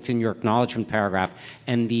matches what's in your acknowledgement paragraph,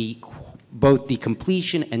 and both the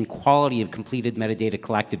completion and quality of completed metadata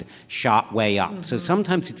collected shot way up. Mm-hmm. So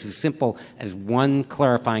sometimes it's as simple as one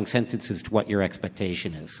clarifying sentence as to what your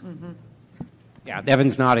expectation is. Mm-hmm. Yeah,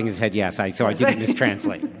 Evan's nodding his head yes, so I didn't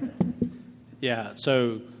mistranslate. Yeah,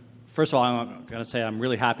 so first of all, I'm going to say I'm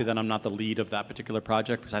really happy that I'm not the lead of that particular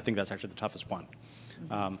project, because I think that's actually the toughest one.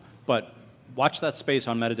 Mm-hmm. But watch that space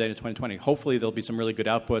on Metadata 2020. Hopefully there'll be some really good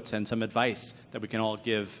outputs and some advice that we can all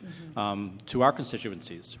give to our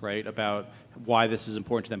constituencies, right, about why this is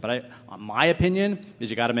important to them. But my opinion is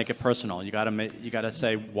you got to make it personal. You got to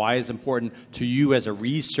say why it's important to you as a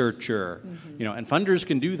researcher. You know, and funders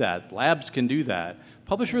can do that. Labs can do that.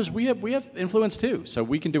 Publishers, we have influence too, so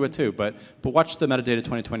we can do it too. But watch the Metadata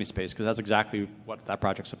 2020 space, because that's exactly what that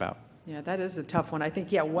project's about. Yeah, that is a tough one. I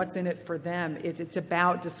think, yeah, what's in it for them? It's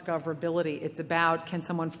about discoverability. It's about, can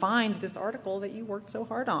someone find this article that you worked so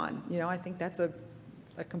hard on? You know, I think that's a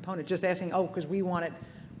component. Just asking, oh, because we want it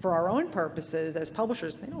for our own purposes as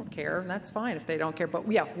publishers, they don't care, and that's fine if they don't care.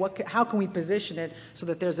 But yeah, how can we position it so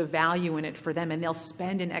that there's a value in it for them, and they'll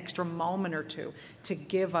spend an extra moment or two to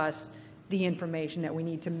give us the information that we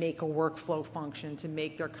need to make a workflow function to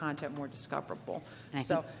make their content more discoverable.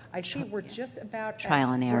 So I see we're just about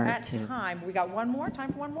trial and error at time. We got one more.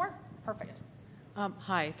 Time for one more? Perfect.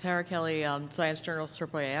 Hi, Tara Kelly, Science Journal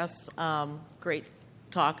AAAS. Great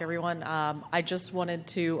talk, everyone. I just wanted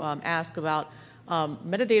to ask about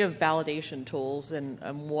metadata validation tools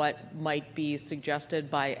and what might be suggested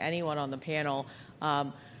by anyone on the panel.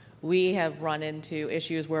 We have run into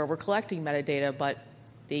issues where we're collecting metadata, but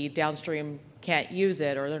the downstream can't use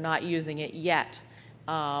it, or they're not using it yet.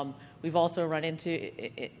 We've also run into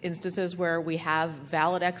instances where we have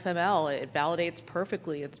valid XML. It validates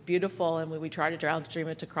perfectly. It's beautiful, and when we try to downstream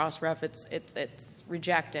it to Crossref, it's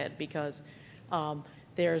rejected because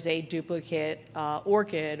there's a duplicate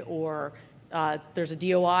ORCID, or there's a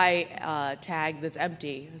DOI tag that's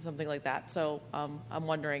empty, or something like that. So I'm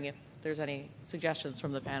wondering if there's any suggestions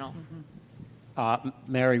from the panel. Mm-hmm.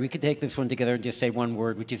 Mary, we could take this one together and just say one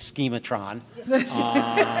word, which is schematron.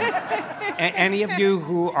 Any of you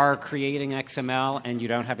who are creating XML and you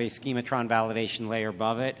don't have a schematron validation layer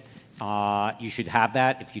above it, you should have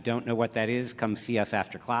that. If you don't know what that is, come see us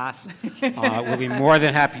after class. We'll be more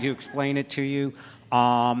than happy to explain it to you.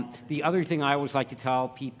 The other thing I always like to tell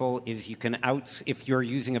people is if you're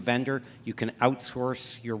using a vendor, you can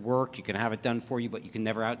outsource your work, you can have it done for you, but you can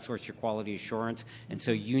never outsource your quality assurance. And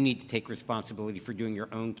so you need to take responsibility for doing your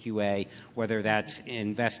own QA, whether that's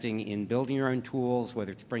investing in building your own tools,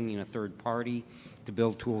 whether it's bringing in a third party to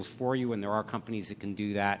build tools for you, and there are companies that can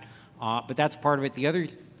do that. But that's part of it. The other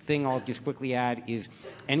thing I'll just quickly add is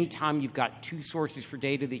anytime you've got two sources for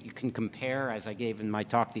data that you can compare, as I gave in my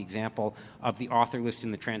talk the example of the author list in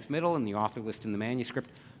the transmittal and the author list in the manuscript,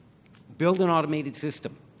 build an automated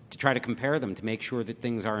system to try to compare them to make sure that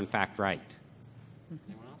things are in fact right.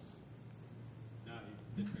 Anyone else? No,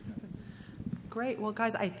 you did. Great. Well,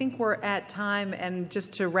 guys, I think we're at time. And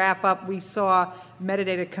just to wrap up, we saw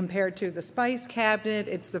metadata compared to the spice cabinet.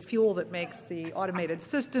 It's the fuel that makes the automated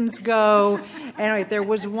systems go. Anyway, there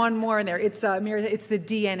was one more in there. It's the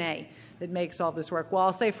DNA that makes all this work. Well,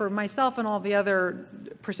 I'll say for myself and all the other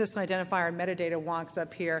persistent identifier and metadata wonks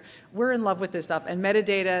up here, we're in love with this stuff. And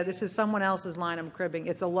metadata, this is someone else's line I'm cribbing.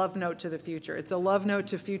 It's a love note to the future. It's a love note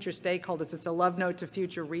to future stakeholders. It's a love note to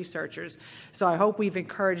future researchers. So I hope we've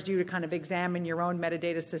encouraged you to kind of examine your own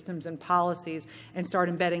metadata systems and policies and start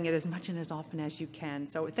embedding it as much and as often as you can.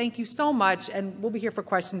 So thank you so much. And we'll be here for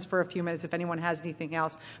questions for a few minutes if anyone has anything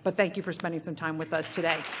else. But thank you for spending some time with us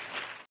today.